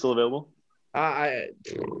 Shalari's still available? I'd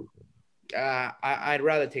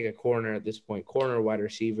rather take a corner at this point. Corner, wide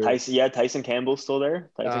receiver. Tyson Campbell's still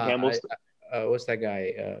there. What's that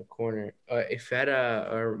guy? Corner.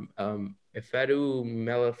 Ifeda or Ifedu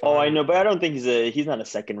Melifon. Oh, I know, but I don't think he's not a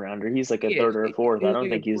second rounder. He's like a third or a fourth. I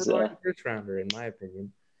don't think he's a first rounder in my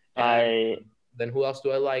opinion. Then who else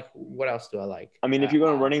do I like? What else do I like? I mean, if you're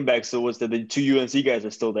going running back, so what's the 2 UNC guys are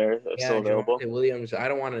still there, still available. Javonte Williams. I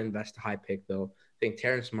don't want to invest a high pick though. I think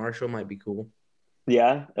Terrence Marshall might be cool.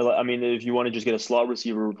 Yeah, I mean, if you want to just get a slot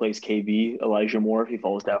receiver, replace KB, Elijah Moore, if he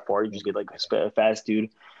falls that far, you just get like a fast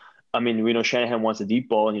dude. I mean, we know Shanahan wants a deep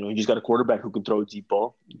ball, and he just got a quarterback who can throw a deep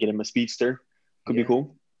ball. Get him a speedster, could be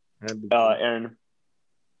cool. Aaron,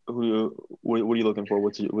 what are you looking for?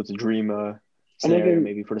 What's a dream scenario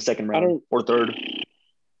maybe for the second round or third?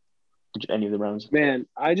 Any of the rounds? Man,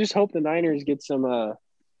 I just hope the Niners get some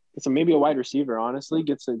maybe a wide receiver. Honestly,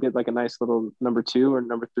 get like a nice little number 2 or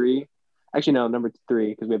number 3. Actually, no, number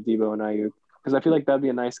 3 because we have Debo and Ayuk. Because I feel like that'd be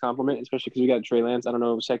a nice compliment, especially because we got Trey Lance. I don't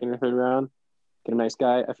know, second or third round. Get a nice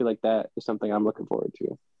guy. I feel like that is something I'm looking forward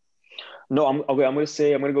to. No, I'm going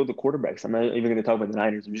to go with the quarterbacks. I'm not even going to talk about the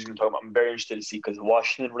Niners. I'm just going to talk about. I'm very interested to see because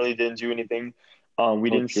Washington really didn't do anything. We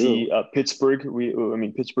didn't see Pittsburgh.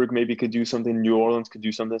 Pittsburgh maybe could do something. New Orleans could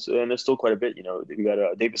do something. So, and there's still quite a bit. We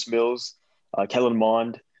got Davis Mills, Kellen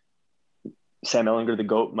Mond, Sam Ehlinger, the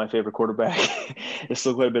GOAT, my favorite quarterback. There's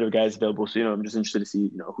still quite a bit of guys available. So, I'm just interested to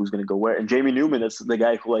see, who's going to go where. And Jamie Newman, that's the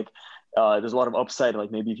guy who, there's a lot of upside.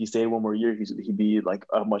 Like, maybe if he stayed one more year, he'd be, like,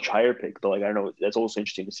 a much higher pick. But, I don't know. That's also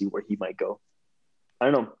interesting to see where he might go. I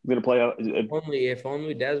don't know. I'm going to play out. If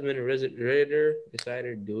only Desmond Ridder decided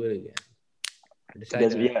to do it again.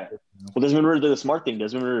 Well, Desmond Ridder did a smart thing.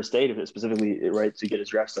 Desmond Ridder stayed specifically, right, to get his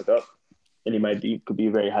draft stuck up. And he could be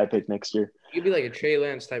a very high pick next year. He could be like a Trey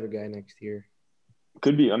Lance type of guy next year.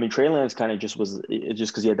 Could be. I mean, Trey Lance kind of just was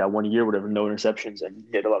just because he had that 1 year, whatever, no interceptions, and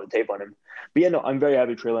he had a lot of tape on him. But yeah, no, I'm very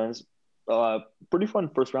happy Trey Lance. Pretty fun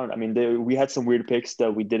first round. I mean, we had some weird picks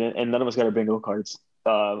that we didn't, and none of us got our bingo cards.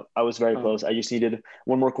 I was very close. I just needed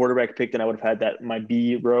one more quarterback pick, and I would have had that my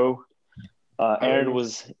B row. Aaron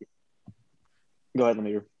was. Go ahead,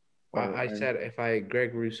 Lamir. I said if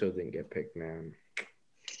Greg Russo didn't get picked, man.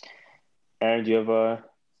 Aaron, do you have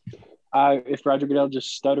if Roger Goodell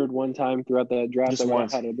just stuttered one time throughout the draft, I would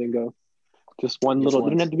have had a bingo. Just one little. It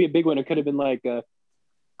didn't have to be a big one. It could have been like a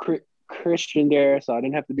Christian there, so I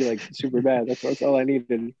didn't have to be like super bad. That's all I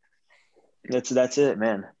needed. That's it,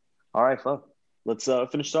 man. All right, fuck. Let's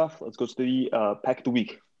finish off. Let's go to the pack of the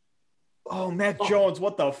week. Oh, Mac Jones,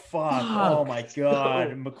 what the fuck? Oh, my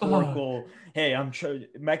God. McCorkle. Hey,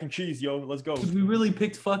 mac and cheese, yo. Let's go. We really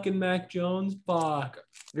picked fucking Mac Jones? Fuck.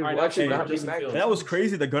 Dude, that was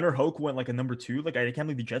crazy. The Gunnar Hoke went like a number 2. Like, I can't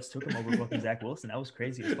believe the Jets took him over fucking Zach Wilson. That was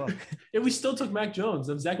crazy as fuck. Yeah, we still took Mac Jones.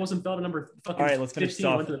 And Zach Wilson fell to number fucking 15. All right, let's finish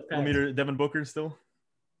off. Devin Booker still?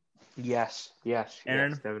 Yes.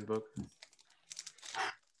 Aaron? Yes, Devin Booker.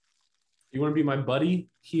 You want to be my buddy,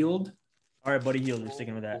 Healed? All right, buddy, Healed. We're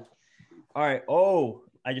sticking with that. All right. Oh,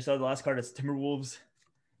 I just saw the last card. It's Timberwolves.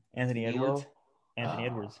 Anthony Edwards.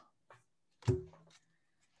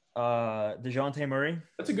 DeJounte Murray.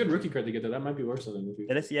 That's a good rookie card to get there. That might be worse than the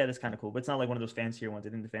future. That's kind of cool, but it's not like one of those fancier ones. I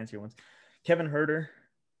think the fancier ones. Kevin Herter.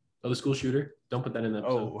 Oh, the school shooter. Don't put that in the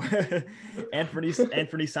episode. Oh,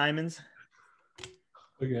 Anthony Simons.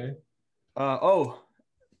 Okay.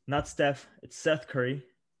 Not Steph. It's Seth Curry.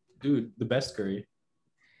 Dude, the best Curry.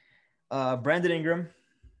 Brandon Ingram.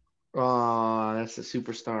 Oh, that's a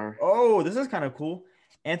superstar. Oh, this is kind of cool.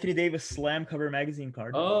 Anthony Davis slam cover magazine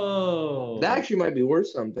card. Oh, that actually might be worth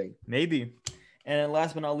something. Maybe. And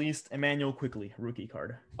last but not least, Emmanuel Quickly rookie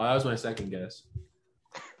card. Oh, that was my second guess.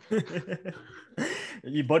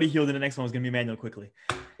 Buddy Hield in the next one was gonna be Emmanuel Quickly.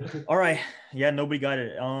 All right, yeah, nobody got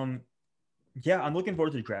it. Yeah, I'm looking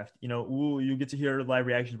forward to the draft. You know, you get to hear live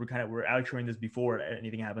reactions. We're outroing this before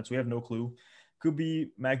anything happens. So we have no clue. Could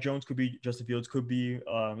be Mac Jones, could be Justin Fields, could be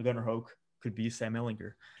Gunnar Hoke, could be Sam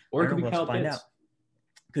Ehlinger. Or it could be Kyle Pitts.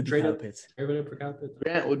 Could be Kyle Pitts. Everybody for Kyle Pitts.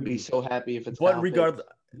 Grant would be so happy if it's. But regardless,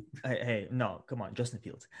 hey, no, come on, Justin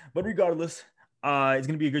Fields. But regardless, it's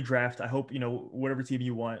gonna be a good draft. I hope whatever team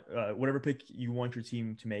you want, whatever pick you want your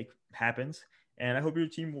team to make happens. And I hope your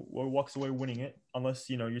team walks away winning it. Unless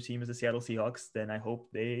your team is the Seattle Seahawks, then I hope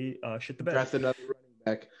they shit the bed. Draft another running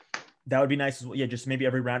back. That would be nice as well. Yeah, just maybe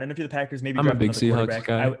every round. And if you're the Packers, maybe I'm a big Seahawks quarterback.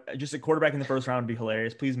 guy. Just a quarterback in the first round would be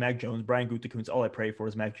hilarious. Please, Mac Jones, Brian Gutekunst. All I pray for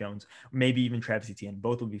is Mac Jones. Maybe even Travis Etienne.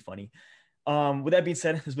 Both would be funny. With that being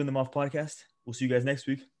said, this has been the Muffed Podcast. We'll see you guys next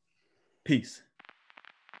week. Peace.